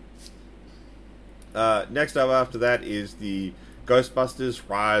it. Next up after that is the Ghostbusters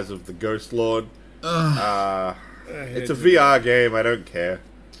Rise of the Ghost Lord. It's a VR game, I don't care.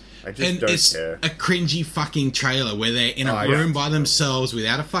 I just don't care. It's a cringy fucking trailer where they're in a room by themselves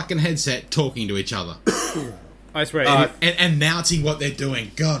without a fucking headset talking to each other. I swear. And announcing what they're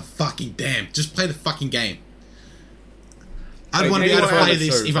doing. God fucking damn. Just play the fucking game. I'd want to be able to play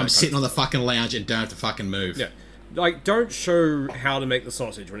this if I'm sitting on the fucking lounge and don't have to fucking move. Yeah. Like, don't show how to make the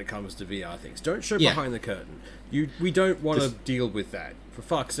sausage when it comes to VR things. Don't show behind the curtain. We don't want to deal with that, for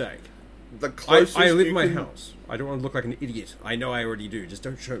fuck's sake. The closest I live in my house. I don't want to look like an idiot. I know I already do. Just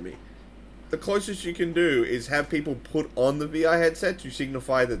don't show me. The closest you can do is have people put on the VR headset to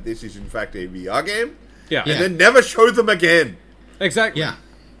signify that this is in fact a VR game. Yeah. And then never show them again. Exactly. Yeah.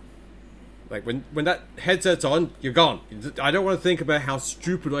 Like, when that headset's on, you're gone. I don't want to think about how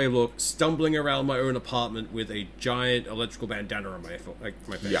stupid I look stumbling around my own apartment with a giant electrical bandana on my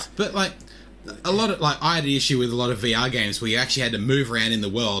face. Yeah. But, like, a lot of, I had an issue with a lot of VR games where you actually had to move around in the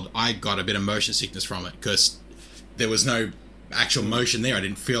world. I got a bit of motion sickness from it because there was no actual motion there. I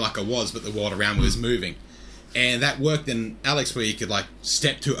didn't feel like I was, but the world around me was moving. And that worked in Alex where you could, like,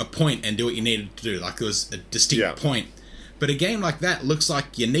 step to a point and do what you needed to do. Like, there was a distinct point. But a game like that looks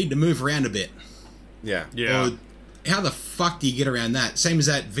like you need to move around a bit. Yeah. Or how the fuck do you get around that? Same as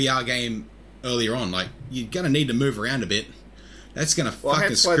that VR game earlier on. Like, you're going to need to move around a bit. That's going to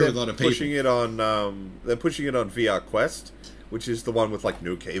fucking screw a lot of people. They're pushing it on VR Quest, which is the one with, like,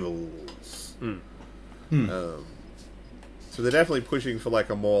 no cables. So they're definitely pushing for, like,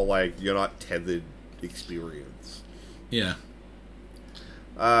 a more, like, you're not tethered experience. Yeah.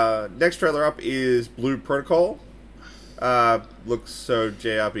 Next trailer up is Blue Protocol. Looks so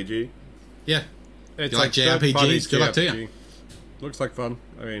JRPG. Yeah. It's like JRPGs? Good luck to you. Looks like fun.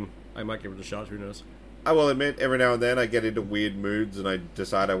 I mean, I might give it a shot. Who knows? I will admit, every now and then I get into weird moods and I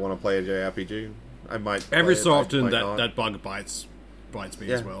decide I want to play a JRPG. I might. Every so often that bug bites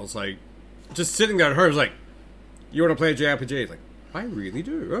me as well. It's like just sitting there at home. It's like, you want to play a JRPG? It's like, I really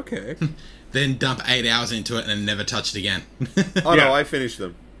do. Okay. Then dump 8 hours into it and never touch it again. No, I finish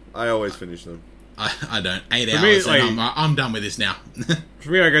them. I always finish them. I don't. 8 hours and I'm done with this now. For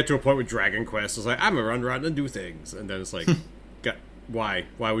me, I get to a point with Dragon Quest. It's like, I'm gonna run around and do things. And then it's like, why?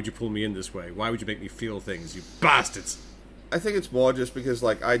 Why would you pull me in this way? Why would you make me feel things, you bastards? I think it's more just because,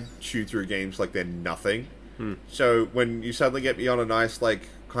 like, I chew through games like they're nothing. So when you suddenly get me on a nice, like,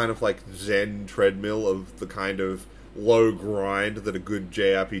 kind of like zen treadmill of the kind of low grind that a good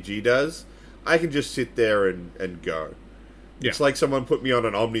JRPG does, I can just sit there and go. Yeah. It's like someone put me on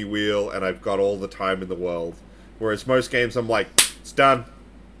an Omni wheel and I've got all the time in the world. Whereas most games, I'm like, it's done.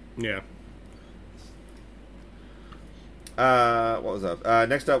 Yeah. What was up?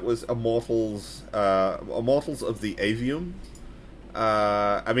 Next up was Immortals of the Avium.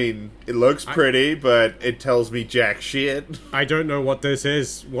 I mean, it looks pretty, but it tells me jack shit. I don't know what this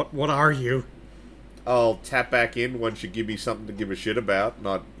is. What are you? I'll tap back in once you give me something to give a shit about,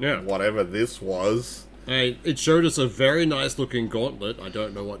 not whatever this was. Hey, it showed us a very nice looking gauntlet. I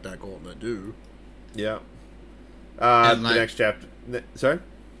don't know what that gauntlet do. Yeah. The next chapter... Sorry?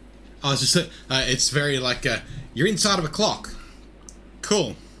 I was just it's very like, you're inside of a clock.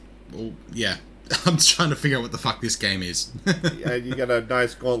 Cool. Well, yeah. I'm trying to figure out what the fuck this game is. Yeah, you got a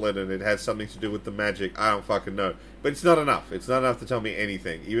nice gauntlet and it has something to do with the magic. I don't fucking know. But it's not enough. It's not enough to tell me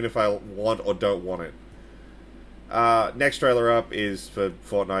anything, even if I want or don't want it. Next trailer up is for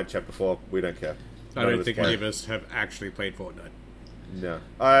Fortnite Chapter 4. We don't care. I don't think any of us have actually played Fortnite. No.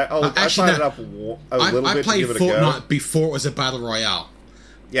 I fired it up a little bit to give it a go. I played Fortnite before it was a Battle Royale.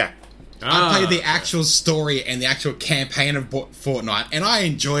 Yeah. I played the actual story and the actual campaign of Fortnite, and I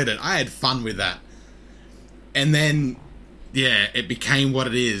enjoyed it. I had fun with that. And then, yeah, it became what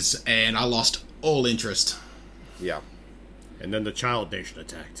it is, and I lost all interest. Yeah. And then the Child Nation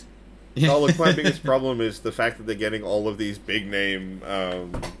attacked. Oh, look, my biggest problem is the fact that they're getting all of these big-name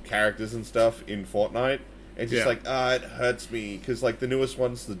characters and stuff in Fortnite. It's just it hurts me, because, like, the newest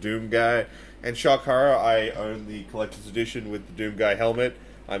one's the Doom guy, and shock horror, I own the collector's edition with the Doom guy helmet.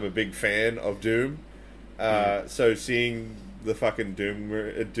 I'm a big fan of Doom. So seeing the fucking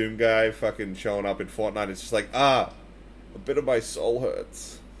Doom guy fucking showing up in Fortnite, it's just like, a bit of my soul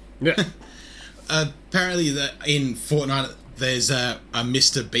hurts. Yeah. Apparently in Fortnite, there's a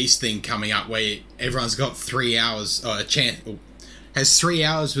Mr. Beast thing coming up where everyone's got 3 hours, has 3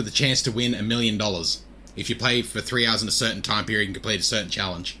 hours with a chance to win $1 million. If you play for 3 hours in a certain time period and complete a certain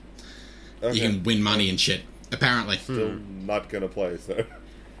challenge, you can win money and shit. Apparently. Still not gonna play, so...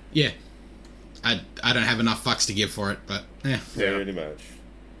 Yeah. I don't have enough fucks to give for it, but yeah. Pretty much.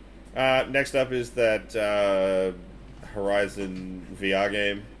 Next up is that Horizon VR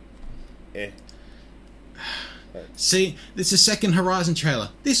game. See, this is the second Horizon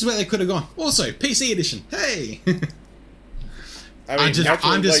trailer. This is where they could have gone. Also, PC edition. Hey! I'm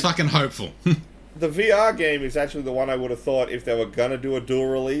just fucking hopeful. The VR game is actually the one I would have thought if they were gonna do a dual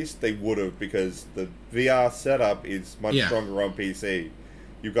release, they would have, because the VR setup is much stronger on PC.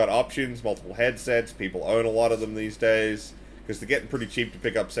 You've got options, multiple headsets, people own a lot of them these days, because they're getting pretty cheap to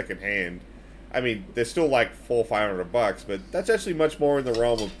pick up secondhand. I mean, they're still like $400-500, but that's actually much more in the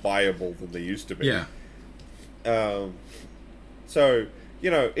realm of buyable than they used to be. Yeah. So,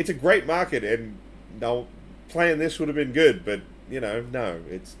 it's a great market, and playing this would have been good, but, no,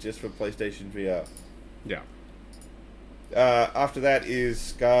 it's just for PlayStation VR. Yeah. After that is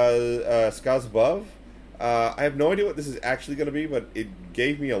Scars Above. I have no idea what this is actually going to be, but it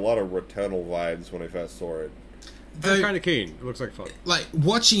gave me a lot of Returnal vibes when I first saw it. I'm kind of keen. It looks like fun. Like,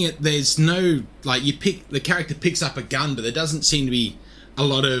 watching it, there's no... Like, the character picks up a gun, but there doesn't seem to be a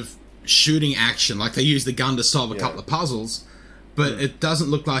lot of shooting action. Like, they use the gun to solve a couple of puzzles, but it doesn't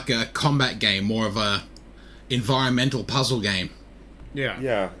look like a combat game, more of a environmental puzzle game. Yeah.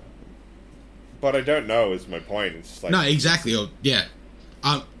 Yeah. But I don't know is my point. It's just like... No, exactly.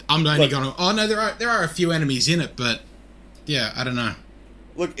 I'm only going, oh no, there are a few enemies in it, but yeah, I don't know.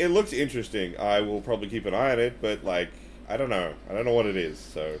 Look, it looks interesting. I will probably keep an eye on it, but like, I don't know. I don't know what it is.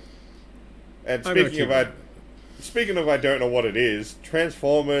 So, and speaking of I don't know what it is,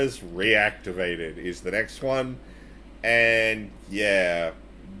 Transformers Reactivated is the next one, and yeah,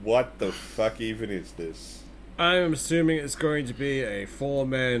 what the fuck even is this? I'm assuming it's going to be a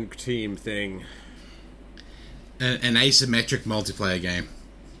 4-man team thing. An asymmetric multiplayer game.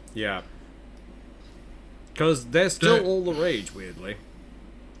 Yeah. Because they're still all the rage, weirdly.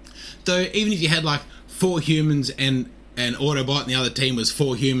 Though, even if you had, like, 4 humans and an Autobot and the other team was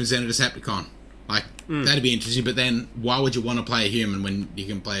 4 humans and a Decepticon, like, that'd be interesting, but then why would you want to play a human when you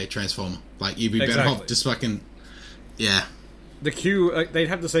can play a Transformer? Like, you'd be better off just fucking... Yeah. The queue... they'd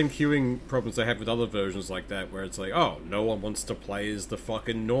have the same queuing problems they have with other versions like that, where it's like, oh, no one wants to play as the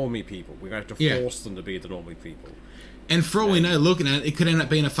fucking normie people. We're going to have to force them to be the normie people. And for all we know, looking at it, it could end up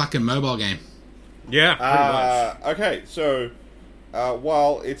being a fucking mobile game. Yeah, pretty much. Okay, so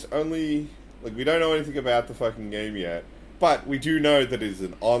while it's only... Like, we don't know anything about the fucking game yet, but we do know that it is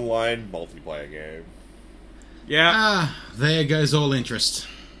an online multiplayer game. Yeah. There goes all interest.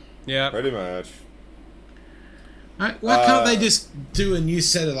 Yeah. Pretty much. Why can't they just do a new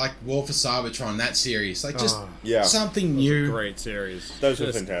set of like War for Cybertron, that series? Like just something new. Great series. Those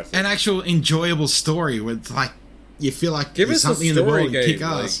are fantastic. An actual enjoyable story with like you feel like Give there's us something a in the story world game, to kick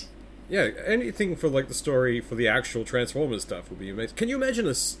ass. Yeah, anything for like the story for the actual Transformers stuff would be amazing. Can you imagine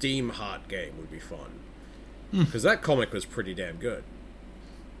a Steam Heart game would be fun? Because that comic was pretty damn good.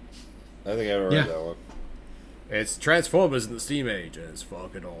 I think I ever read that one. It's Transformers in the Steam Age, and it's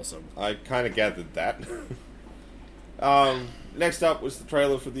fucking awesome. I kind of gathered that. Next up was the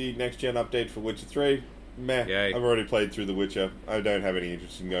trailer for the next-gen update for Witcher 3. Meh. Yay. I've already played through The Witcher. I don't have any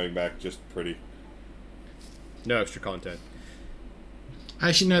interest in going back, just pretty. No extra content.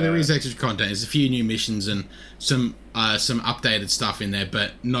 Actually, no, there is extra content. There's a few new missions and some updated stuff in there,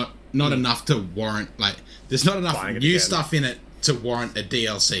 but not enough to warrant there's not enough new stuff in it to warrant a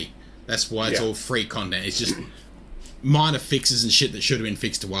DLC. That's why it's all free content. It's just minor fixes and shit that should have been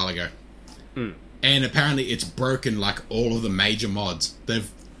fixed a while ago. And apparently it's broken like all of the major mods. They've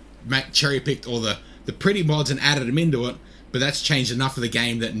cherry-picked all the pretty mods and added them into it, but that's changed enough of the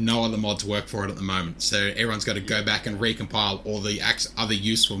game that no other mods work for it at the moment. So everyone's got to go back and recompile all the other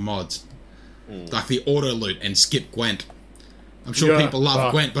useful mods. Like the auto loot and skip Gwent. I'm sure people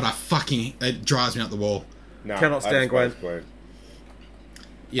love Gwent, but it drives me up the wall. No, Cannot stand Gwent.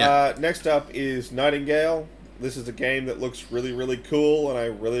 Yeah. Next up is Nightingale. This is a game that looks really, really cool, and I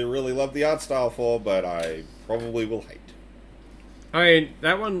really, really love the art style for, but I probably will hate. I mean,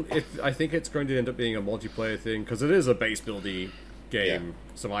 that one, I think it's going to end up being a multiplayer thing, because it is a base buildy game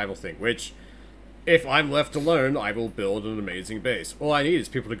survival thing, which, if I'm left alone, I will build an amazing base. All I need is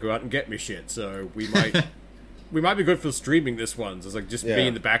people to go out and get me shit, so we might be good for streaming this one. So it's like just me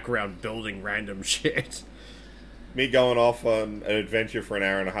in the background building random shit. Me going off on an adventure for an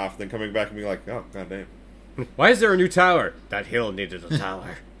hour and a half, then coming back and being like, oh, goddamn. Why is there a new tower? That hill needed a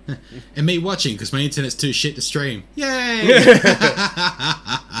tower. And me watching, because my internet's too shit to stream. Yay!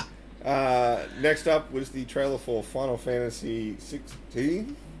 Next up was the trailer for Final Fantasy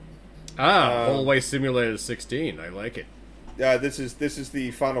 16. Hallway Simulator 16. I like it. This is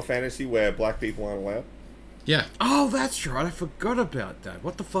the Final Fantasy where black people aren't allowed. Yeah. Oh, that's right. I forgot about that.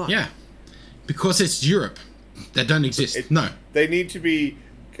 What the fuck? Yeah. Because it's Europe. That don't exist. No. They need to be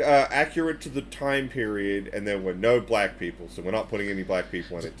accurate to the time period, and there were no black people, so we're not putting any black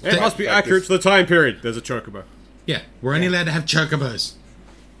people in it. It must be accurate to the time period. There's a chocobo. Yeah, we're only allowed to have chocobos.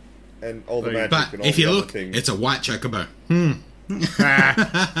 And all the magic but and all if the you other look, things. it's a white chocobo.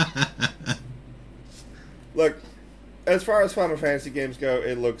 Look, as far as Final Fantasy games go,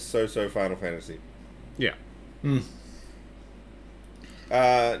 it looks so Final Fantasy. Yeah.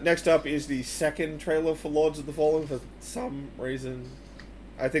 Next up is the second trailer for Lords of the Fallen for some reason.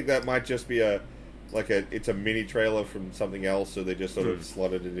 I think that might just be it's a mini trailer from something else, so they just sort of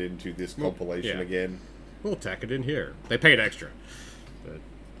slotted it into this compilation again. We'll tack it in here. They paid extra.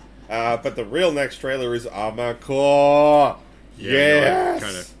 But the real next trailer is Armor Core. Yes!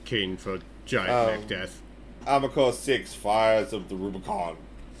 Kind of keen for giant mech death. Armor Core 6, Fires of the Rubicon.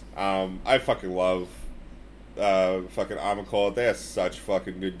 I fucking love fucking Armor Core. They're such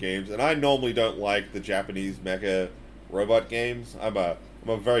fucking good games. And I normally don't like the Japanese mecha robot games. I'm a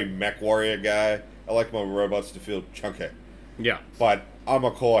very mech warrior guy. I like my robots to feel chunky. Yeah. But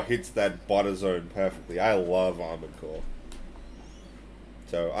Armor Core hits that butter zone perfectly. I love Armored Core.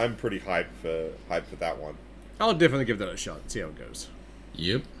 So I'm pretty hyped for that one. I'll definitely give that a shot and see how it goes.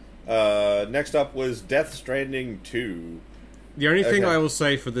 Yep. Next up was Death Stranding 2. The only thing I will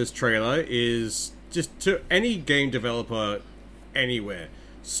say for this trailer is just to any game developer anywhere,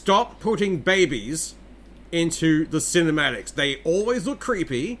 stop putting babies into the cinematics. They always look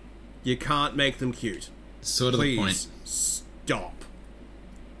creepy. You can't make them cute. Sort of Please the point. Stop.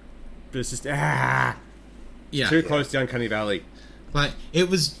 But it's just Yeah. too close to Uncanny Valley. Like it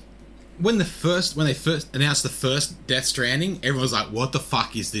was when they first announced the first Death Stranding, everyone was like, "What the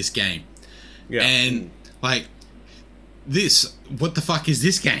fuck is this game?" Yeah. And like what the fuck is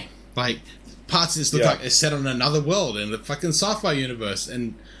this game? Like parts of this look like it's set on another world in the fucking sci-fi universe,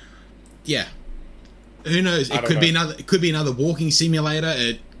 and who knows? It could be another walking simulator.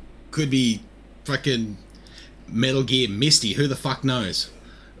 It could be fucking Metal Gear Misty. Who the fuck knows?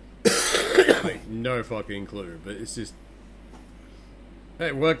 No fucking clue, but it's just.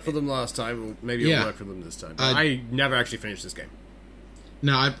 It worked for them last time. Maybe it'll work for them this time. But I never actually finished this game.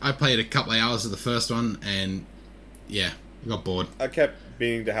 No, I played a couple of hours of the first one, and I got bored. I kept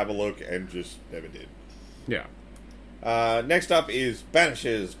meaning to have a look and just never did. Yeah. Next up is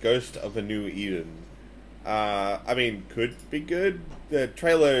Banishers, Ghost of a New Eden. I mean, could be good. The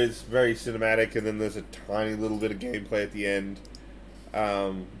trailer is very cinematic, and then there's a tiny little bit of gameplay at the end.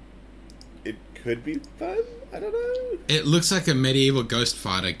 It could be fun. I don't know. It looks like a medieval ghost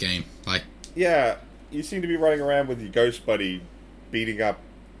fighter game. Like, yeah, you seem to be running around with your ghost buddy, beating up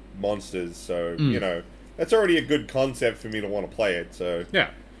monsters. So you know that's already a good concept for me to want to play it. So yeah,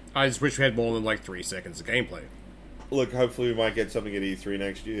 I just wish we had more than like 3 seconds of gameplay. Look, hopefully we might get something at E3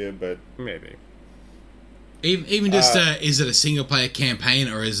 next year, but maybe. Even just is it a single player campaign,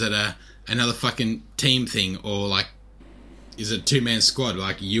 or is it another fucking team thing, or like is it a 2-man squad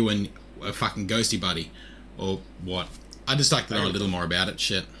like you and a fucking ghosty buddy, or what? I just like to know a little more about it.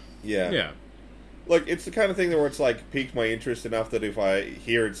 Shit. Yeah. Look, it's the kind of thing where it's like piqued my interest enough that if I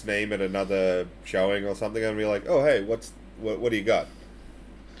hear its name at another showing or something, I'll be like, oh hey, what do you got?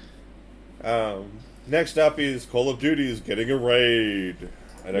 Next up is Call of Duty is getting a raid.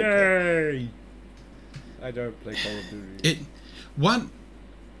 I don't care. I don't play Call of Duty. Why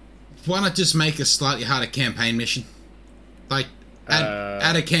not just make a slightly harder campaign mission? Like,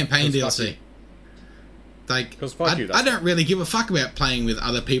 add a campaign DLC. Like, I don't really give a fuck about playing with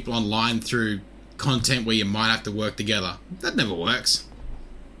other people online through content where you might have to work together. That never works.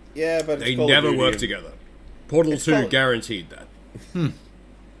 Yeah, but they never work together. Portal 2 guaranteed that.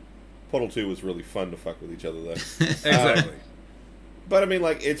 Portal 2 was really fun to fuck with each other, though. Exactly. But I mean,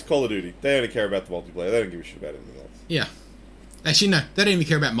 like, it's Call of Duty. They only care about the multiplayer. They don't give a shit about anything else. Yeah. Actually, no. They don't even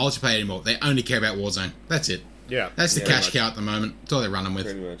care about multiplayer anymore. They only care about Warzone. That's it. Yeah. That's the cash cow at the moment. That's all they're running with.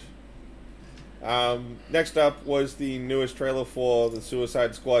 Pretty much. Next up was the newest trailer for the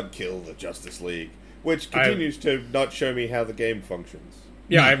Suicide Squad Kill the Justice League, which continues to not show me how the game functions.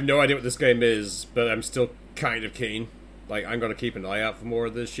 Yeah, I have no idea what this game is, but I'm still kind of keen. Like, I'm going to keep an eye out for more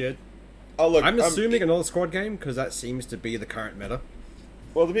of this shit. Oh, look, I'm assuming another squad game, because that seems to be the current meta.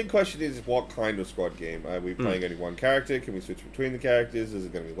 Well, the big question is, what kind of squad game? Are we playing only one character? Can we switch between the characters? Is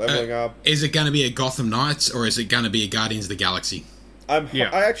it going to be leveling up? Is it going to be a Gotham Knights, or is it going to be a Guardians of the Galaxy?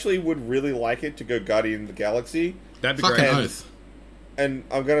 I actually would really like it to go Guardians of the Galaxy. That'd be fucking great. oath. And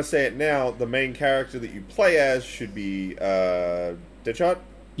I'm going to say it now, the main character that you play as should be Deadshot.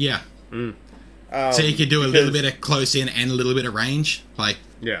 Yeah. So you could do a little bit of close in and a little bit of range. Like,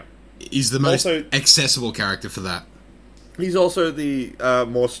 yeah. He's the most accessible character for that. He's also the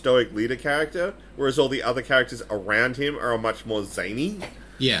more stoic leader character, whereas all the other characters around him are much more zany.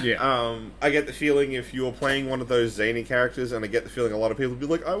 Yeah. I get the feeling if you were playing one of those zany characters, and I get the feeling a lot of people would be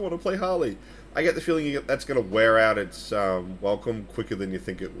like, I want to play Harley. I get the feeling that's going to wear out its welcome quicker than you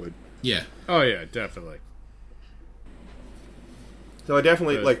think it would. Yeah. Oh, yeah, definitely. So I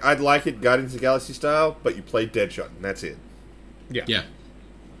definitely, I'd like it Guardians of the Galaxy style, but you play Deadshot, and that's it. Yeah. Yeah.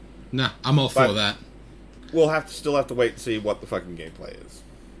 No, I'm all for that. We'll still have to wait and see what the fucking gameplay is.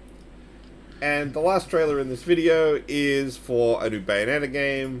 And the last trailer in this video is for a new Bayonetta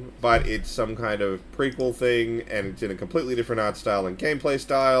game, but it's some kind of prequel thing, and it's in a completely different art style and gameplay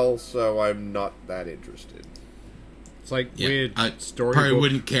style, so I'm not that interested. It's like weird story. Probably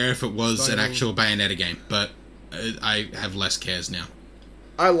wouldn't care if it was an actual Bayonetta game, but I have less cares now.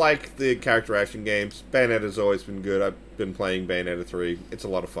 I like the character action games. Bayonetta's always been good. I've been playing Bayonetta 3. It's a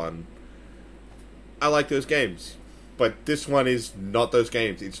lot of fun. I like those games. But this one is not those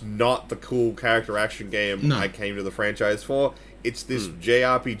games. It's not the cool character action game I came to the franchise for. It's this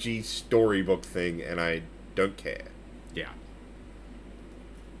JRPG storybook thing, and I don't care. Yeah.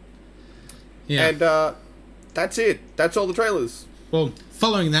 Yeah. And that's it. That's all the trailers. Well,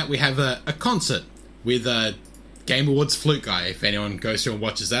 following that, we have a concert with Game Awards flute guy, if anyone goes through and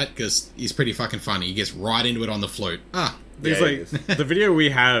watches that, because he's pretty fucking funny. He gets right into it on the flute. The video we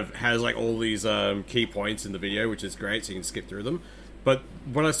have has like all these key points in the video, which is great, so you can skip through them. But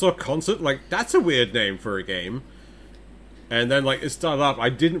when I saw concert, like, that's a weird name for a game. And then, like, it started up, I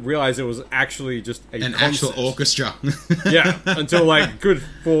didn't realize it was actually just an actual orchestra. Yeah, until like good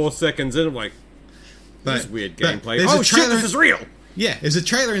 4 seconds in, I'm like, this is weird gameplay. Oh shit, this is real! Yeah, there's a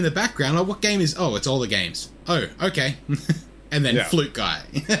trailer in the background. Oh, what game is... Oh, it's all the games. Oh, okay. And then Flute Guy.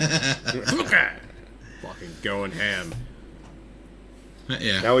 Flute Guy! Fucking going ham.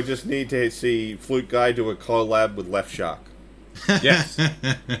 Yeah. Now we just need to see Flute Guy do a collab with Left Shark. Yes.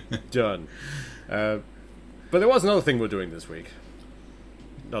 Done. But there was another thing we're doing this week.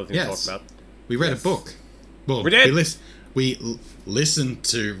 Another thing to talk about. We read a book. Well, we did? We listened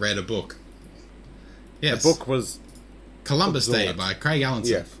to read a book. Yes. The book was... Columbus Day by Craig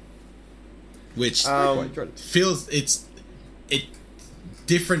Allenson. Yes. Which feels... It's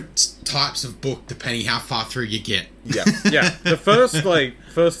different types of book depending how far through you get. Yeah. Yeah. The first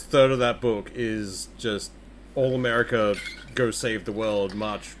third of that book is just All America, go save the world,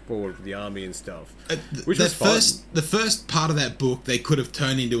 march forward with the army and stuff. Which was fun. The first part of that book, they could have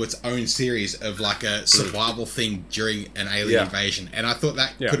turned into its own series of like a survival thing during an alien invasion. And I thought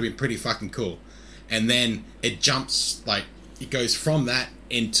that could have been pretty fucking cool. And then it jumps, like, it goes from that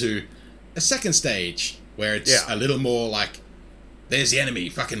into a second stage where it's a little more like, there's the enemy,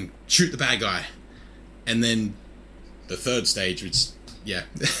 fucking shoot the bad guy. And then the third stage, which,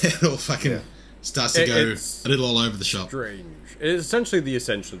 it all fucking starts to go a little all over the shop. Strange. It's essentially the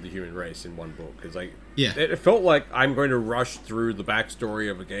essential of the human race in one book. It's like, Yeah. It felt like I'm going to rush through the backstory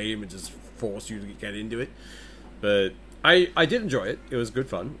of a game and just force you to get into it. But I did enjoy it. It was good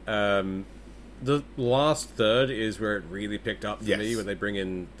fun. The last third is where it really picked up for me, when they bring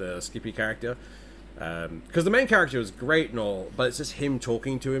in the Skippy character. Because the main character was great and all, but it's just him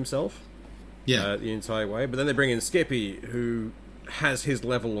talking to himself the entire way. But then they bring in Skippy, who has his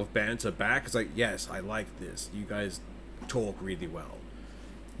level of banter back. It's like, yes, I like this. You guys talk really well.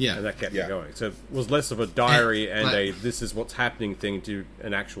 Yeah. And that kept me going. So it was less of a diary and a this is what's happening thing to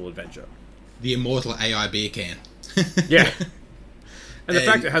an actual adventure. The immortal AI beer can. Yeah. And the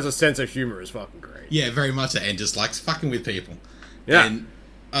fact it has a sense of humor is fucking great. Yeah, very much so, and just likes fucking with people. Yeah. And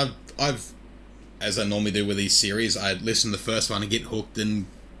I've, as I normally do with these series, I listen to the first one and get hooked and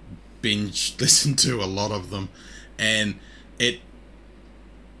binge listen to a lot of them. And it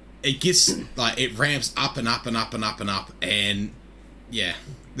gets, like, it ramps up and up and up and up and up. And, yeah,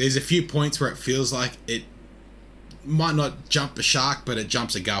 there's a few points where it feels like it might not jump a shark, but it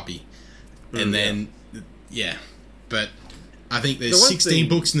jumps a guppy. And then, but I think there's 16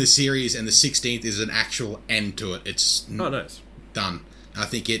 books in the series, and the 16th is an actual end to it. It's nice. Done. I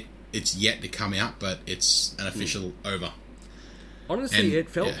think it's yet to come out, but it's an official over. Honestly, it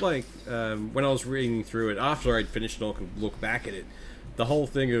felt like, when I was reading through it, after I'd finished it all and look back at it, the whole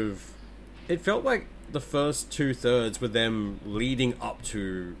thing of... It felt like the first 2/3 were them leading up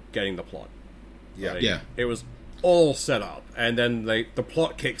to getting the plot. Yeah. Like, it was all set up, and then the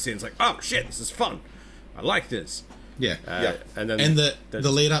plot kicks in. It's like, oh shit, this is fun. I like this. Yeah. And then the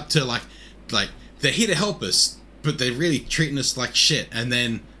lead up to like they're here to help us, but they're really treating us like shit. And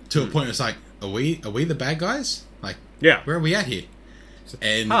then to a point, where it's like, are we the bad guys? Like, where are we at here?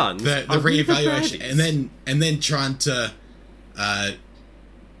 And Hans, the reevaluation, and then trying to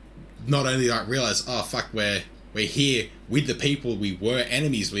not only like realize, oh fuck, we're here with the people we were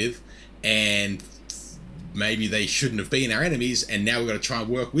enemies with, and maybe they shouldn't have been our enemies, and now we've got to try and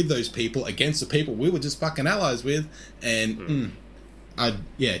work with those people against the people we were just fucking allies with. And I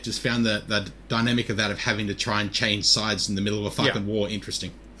just found the dynamic of that, of having to try and change sides in the middle of a fucking war,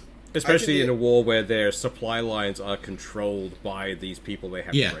 interesting. Especially in a war where their supply lines are controlled by these people they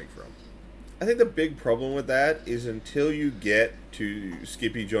have to break from. I think the big problem with that is until you get to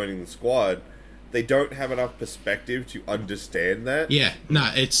Skippy joining the squad, they don't have enough perspective to understand that. Yeah,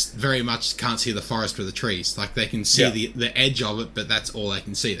 no, it's very much can't see the forest for the trees. Like, they can see the edge of it, but that's all they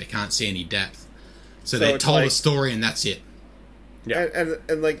can see. They can't see any depth. So they told a story, and that's it. Yeah,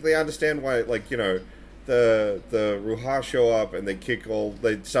 and like, they understand why, like, you know, the Ruha show up and they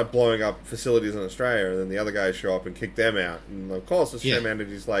start blowing up facilities in Australia, and then the other guys show up and kick them out. And of course, the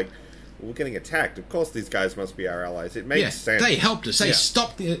humanity's like, we're getting attacked. Of course, these guys must be our allies. It makes sense. They helped us. They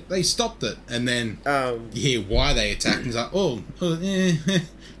stopped it. They stopped it, and then you hear why they attacked. And it's like,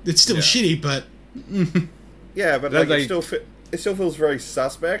 it's still shitty, but but like, it still feels very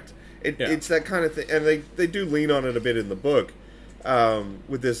suspect. It's that kind of thing, and they do lean on it a bit in the book,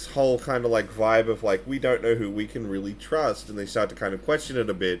 with this whole kind of like vibe of like, we don't know who we can really trust, and they start to kind of question it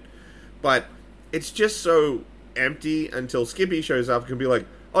a bit, but it's just so empty until Skippy shows up and can be like,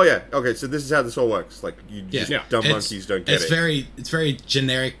 oh yeah, okay, so this is how this all works. Like, you just dumb monkeys don't get it. It's very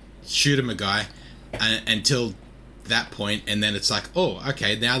generic, shoot 'em a guy, until that point, and then it's like, oh,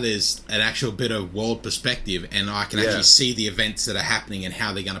 okay, now there's an actual bit of world perspective, and I can actually see the events that are happening and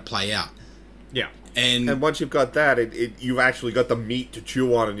how they're going to play out. Yeah. And once you've got that, you've actually got the meat to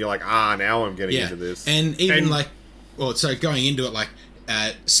chew on, and you're like, now I'm getting into this. And so going into it, like,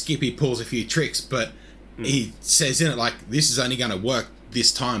 Skippy pulls a few tricks, but he says in it, like, this is only going to work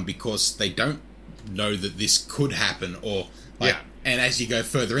this time because they don't know that this could happen, or like, and as you go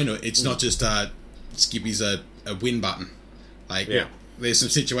further into it, it's not just Skippy's a win button. Like, there's some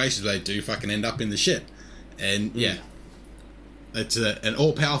situations where they do fucking end up in the shit, and it's an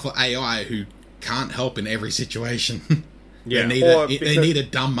all-powerful AI who can't help in every situation. They need a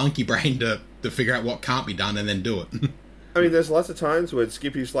dumb monkey brain to figure out what can't be done and then do it. I mean, there's lots of times where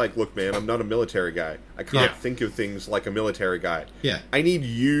Skippy's like, look, man, I'm not a military guy. I can't think of things like a military guy. Yeah. I need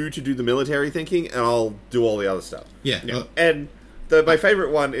you to do the military thinking, and I'll do all the other stuff. Yeah. And My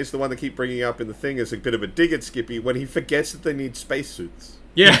favourite one is the one they keep bringing up in the thing as a bit of a dig at Skippy when he forgets that they need spacesuits.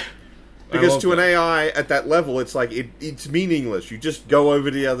 Yeah. Because to an AI at that level, it's like, it's meaningless. You just go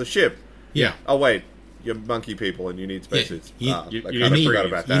over to the other ship. Yeah. Oh, wait. You're monkey people and you need spacesuits. Yeah, I kind of forgot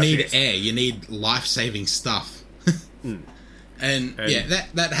about that. You need air. You need life-saving stuff. And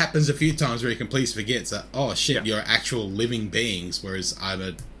that happens a few times where he completely forgets that, oh shit, you're actual living beings, whereas I'm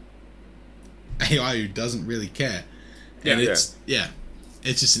a AI who doesn't really care. And it's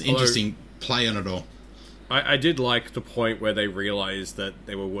just an interesting play on it all. I did like the point where they realized that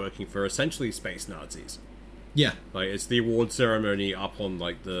they were working for essentially space Nazis. Yeah. Like, it's the award ceremony up on,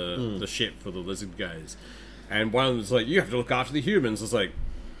 like, the ship for the lizard guys. And one of them's like, you have to look after the humans. It's like,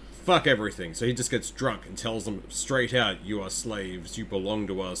 fuck everything. So he just gets drunk and tells them straight out, you are slaves, you belong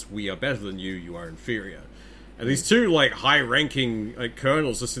to us, we are better than you, you are inferior. And these two, like, high-ranking, like,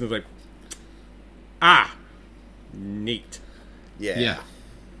 colonels just sitting there like, neat. Yeah.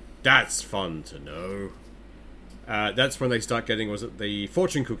 That's fun to know. That's when they start getting, was it the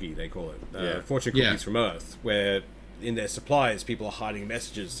fortune cookie, they call it? Fortune cookies from Earth, where in their supplies, people are hiding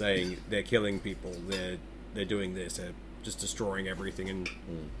messages saying they're killing people, they're doing this, they're just destroying everything and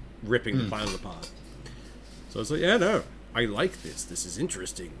ripping the planet apart. So it's like, I like this. This is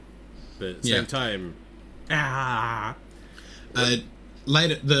interesting. But at the same time,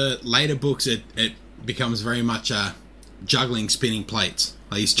 the later books, it becomes very much juggling spinning plates.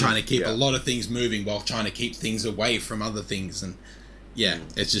 Like he's trying to keep a lot of things moving while trying to keep things away from other things, and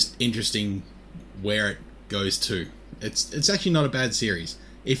it's just interesting where it goes to. It's actually not a bad series.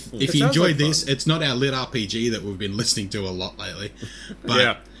 If you enjoyed this, it's not our lit RPG that we've been listening to a lot lately,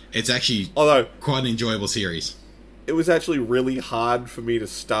 but it's actually quite an enjoyable series. It was actually really hard for me to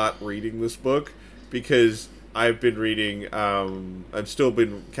start reading this book because I've been reading. I've still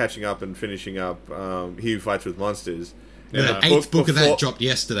been catching up and finishing up He Who Fights with Monsters. The 8th book of that dropped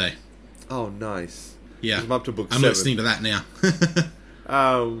yesterday. Oh, nice. Yeah. I'm up to book 7. I'm listening to that now.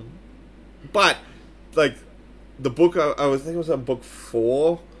 But, like, the book, I think it was on book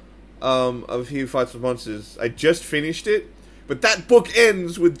 4 of He Who Fights with Monsters. I just finished it, but that book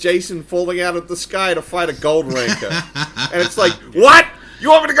ends with Jason falling out of the sky to fight a gold ranker. And it's like, what?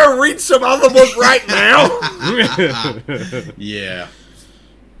 You want me to go read some other book right now? Yeah.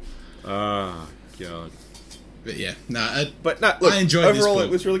 God. But yeah, look, I enjoyed overall this book,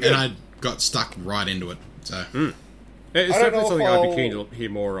 it was really good. and I got stuck right into it. So it's definitely something I'd be keen to hear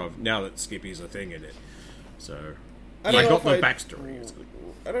more of now that Skippy's a thing in it. So I got the backstory. It's good.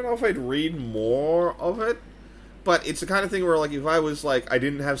 I don't know if I'd read more of it, but it's the kind of thing where, like, if I was like I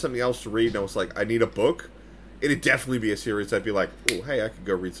didn't have something else to read and I was like I need a book, it'd definitely be a series I'd be like, oh hey, I could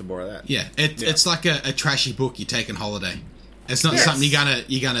go read some more of that. Yeah, it's like a trashy book you take on holiday. It's not something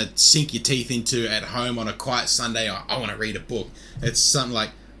you're gonna sink your teeth into at home on a quiet Sunday. I want to read a book. It's something like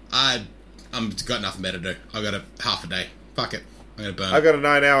I'm got nothing better to do. I got half a day. Fuck it, I'm gonna burn. I got a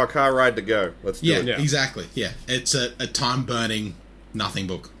 9-hour car ride to go. Let's do it. Yeah, exactly. Yeah, it's a time burning nothing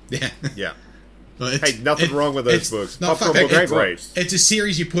book. Yeah. Well, nothing wrong with those books. Great. It's a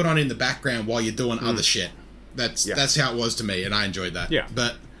series you put on in the background while you're doing other shit. That's how it was to me, and I enjoyed that. Yeah,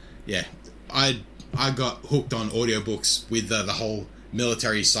 but I got hooked on audiobooks with the whole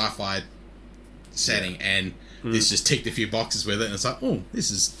military sci-fi setting, and this just ticked a few boxes with it, and it's like, I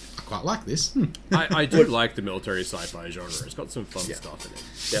quite like this. I do like the military sci-fi genre. It's got some fun stuff in it.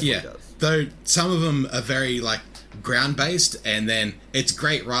 Definitely does. Though some of them are very, like, ground-based, and then it's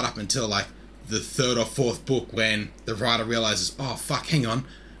great right up until, like, the 3rd or 4th book when the writer realizes, oh, fuck, hang on,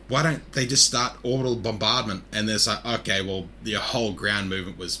 why don't they just start orbital bombardment? And there's like, okay, well, the whole ground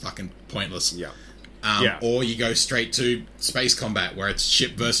movement was fucking pointless. Or you go straight to space combat where it's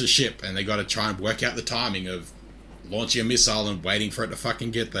ship versus ship, and they got to try and work out the timing of launching a missile and waiting for it to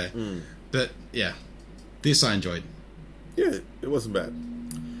fucking get there. But yeah, this I enjoyed. Yeah, it wasn't bad.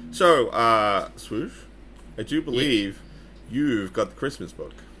 So, Swoosh, I do believe you've got the Christmas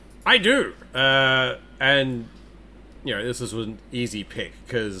book. I do, and this is an easy pick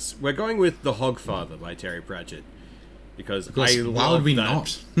because we're going with The Hogfather by Terry Pratchett. Because I love why would we that.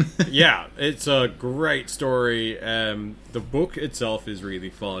 not? Yeah, it's a great story. The book itself is really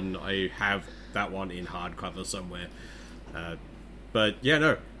fun. I have that one in hardcover somewhere. But yeah,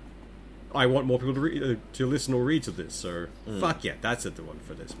 no, I want more people to listen or read to this. So fuck yeah, that's the one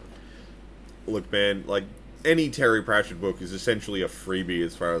for this one. Look, man, like any Terry Pratchett book is essentially a freebie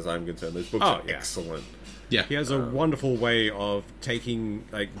as far as I'm concerned. Those books are excellent. Yeah, he has a wonderful way of taking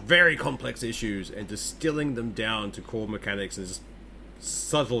like very complex issues and distilling them down to core mechanics and just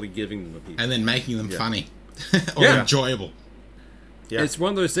subtly giving them to people, and then making them funny or enjoyable. Yeah. It's one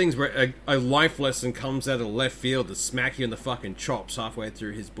of those things where a life lesson comes out of left field to smack you in the fucking chops halfway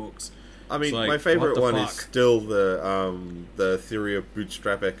through his books. I mean, like, my favorite what one the is fuck? still the theory of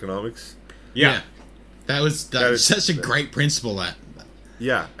bootstrap economics. Yeah. That was such a great principle. That.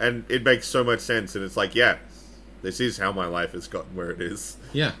 Yeah, and it makes so much sense, and it's like, yeah, this is how my life has gotten where it is.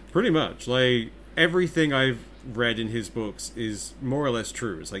 Yeah. Pretty much. Like, everything I've read in his books is more or less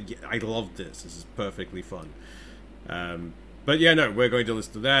true. It's like, yeah, I love this. This is perfectly fun. But yeah, no, we're going to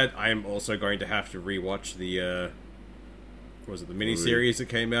listen to that. I am also going to have to rewatch the miniseries that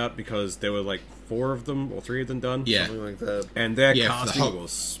came out, because there were like 4 of them or 3 of them done. Yeah. Something like that. And their Yeah, for the casting whole-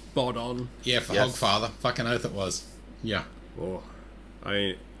 was spot on. Yeah, for Yes. Hogfather. Fucking oath it was. Yeah. Oh, I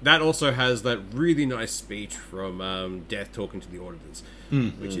mean, that also has that really nice speech from Death talking to the auditors,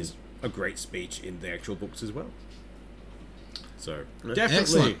 which is a great speech in the actual books as well. So, definitely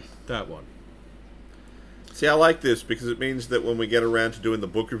Excellent. that one. See, I like this because it means that when we get around to doing the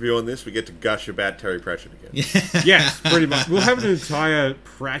book review on this, we get to gush about Terry Pratchett again. Yes, pretty much. We'll have an entire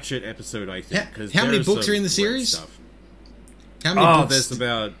Pratchett episode, I think. Yeah. 'Cause How many there's books some are in the great series? stuff. How many Oh, books? there's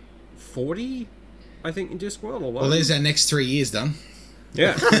about 40, I think, in Discworld. Or Well, there's our next 3 years done.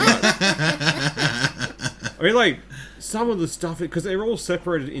 Yeah, pretty much. I mean, like, some of the stuff, because they're all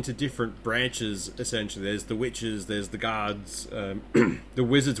separated into different branches, essentially. There's the witches, there's the guards. The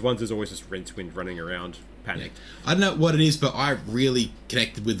wizards ones is always just Rincewind running around, panicked. I don't know what it is, but I really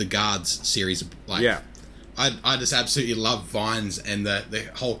connected with the Guards series. Like, Yeah. I just absolutely love Vines and the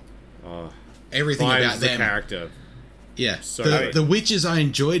whole everything Vine's about the them. character. Yeah, So the great. the witches I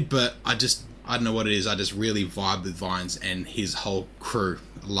enjoyed, but I don't know what it is. I just really vibe with Vines and his whole crew.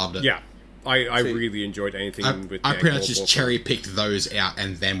 I loved it. Yeah. I See, really enjoyed anything with I the pretty much Angkor just book. cherry picked those out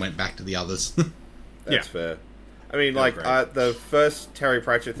and then went back to the others. That's Yeah. fair. I mean, They're like, great. the first Terry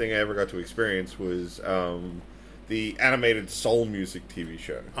Pratchett thing I ever got to experience was the animated Soul Music TV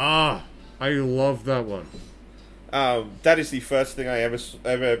show. Ah, I love that one. That is the first thing I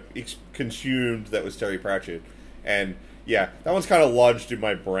ever consumed that was Terry Pratchett. And, yeah, that one's kind of lodged in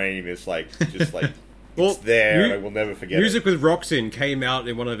my brain. It's like, just like, Well, it's there, and I will never forget Music it. with Roxin came out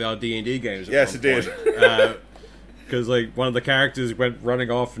in one of our D&D games. Yes, it did. Because like one of the characters went running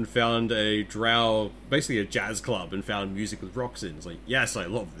off and found a drow, basically a jazz club, and found Music with Roxin. It's like, yes, I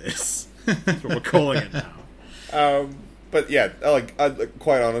love this. That's what we're calling it now. But yeah, like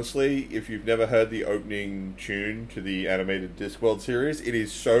quite honestly, if you've never heard the opening tune to the animated Discworld series, it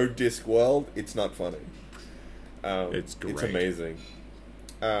is so Discworld, it's not funny. It's great. It's amazing.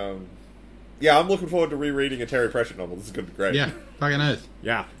 Yeah, I'm looking forward to rereading a Terry Pratchett novel. This is going to be great. Yeah, fucking oath.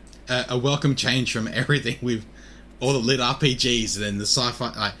 Yeah. A welcome change from everything we've, all the lit RPGs and then the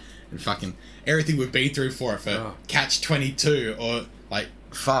sci-fi, and fucking everything we've been through for it for Catch 22 or like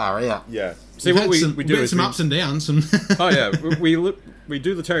far out. Yeah. See, We've what had we do is some ups and downs. Some oh yeah, we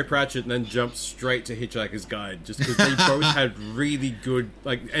do the Terry Pratchett and then jump straight to Hitchhiker's Guide, just because they both had really good,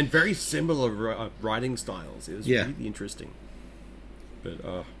 like, and very similar writing styles. It was really interesting.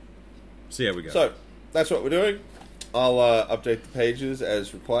 But see how we go. So, that's what we're doing. I'll update the pages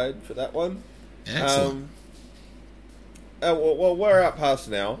as required for that one. Excellent. Well, we're out past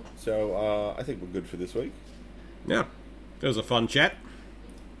now, so I think we're good for this week. Yeah, it was a fun chat.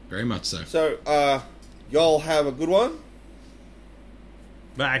 Very much so. So, y'all have a good one.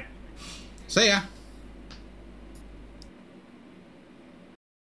 Bye. See ya.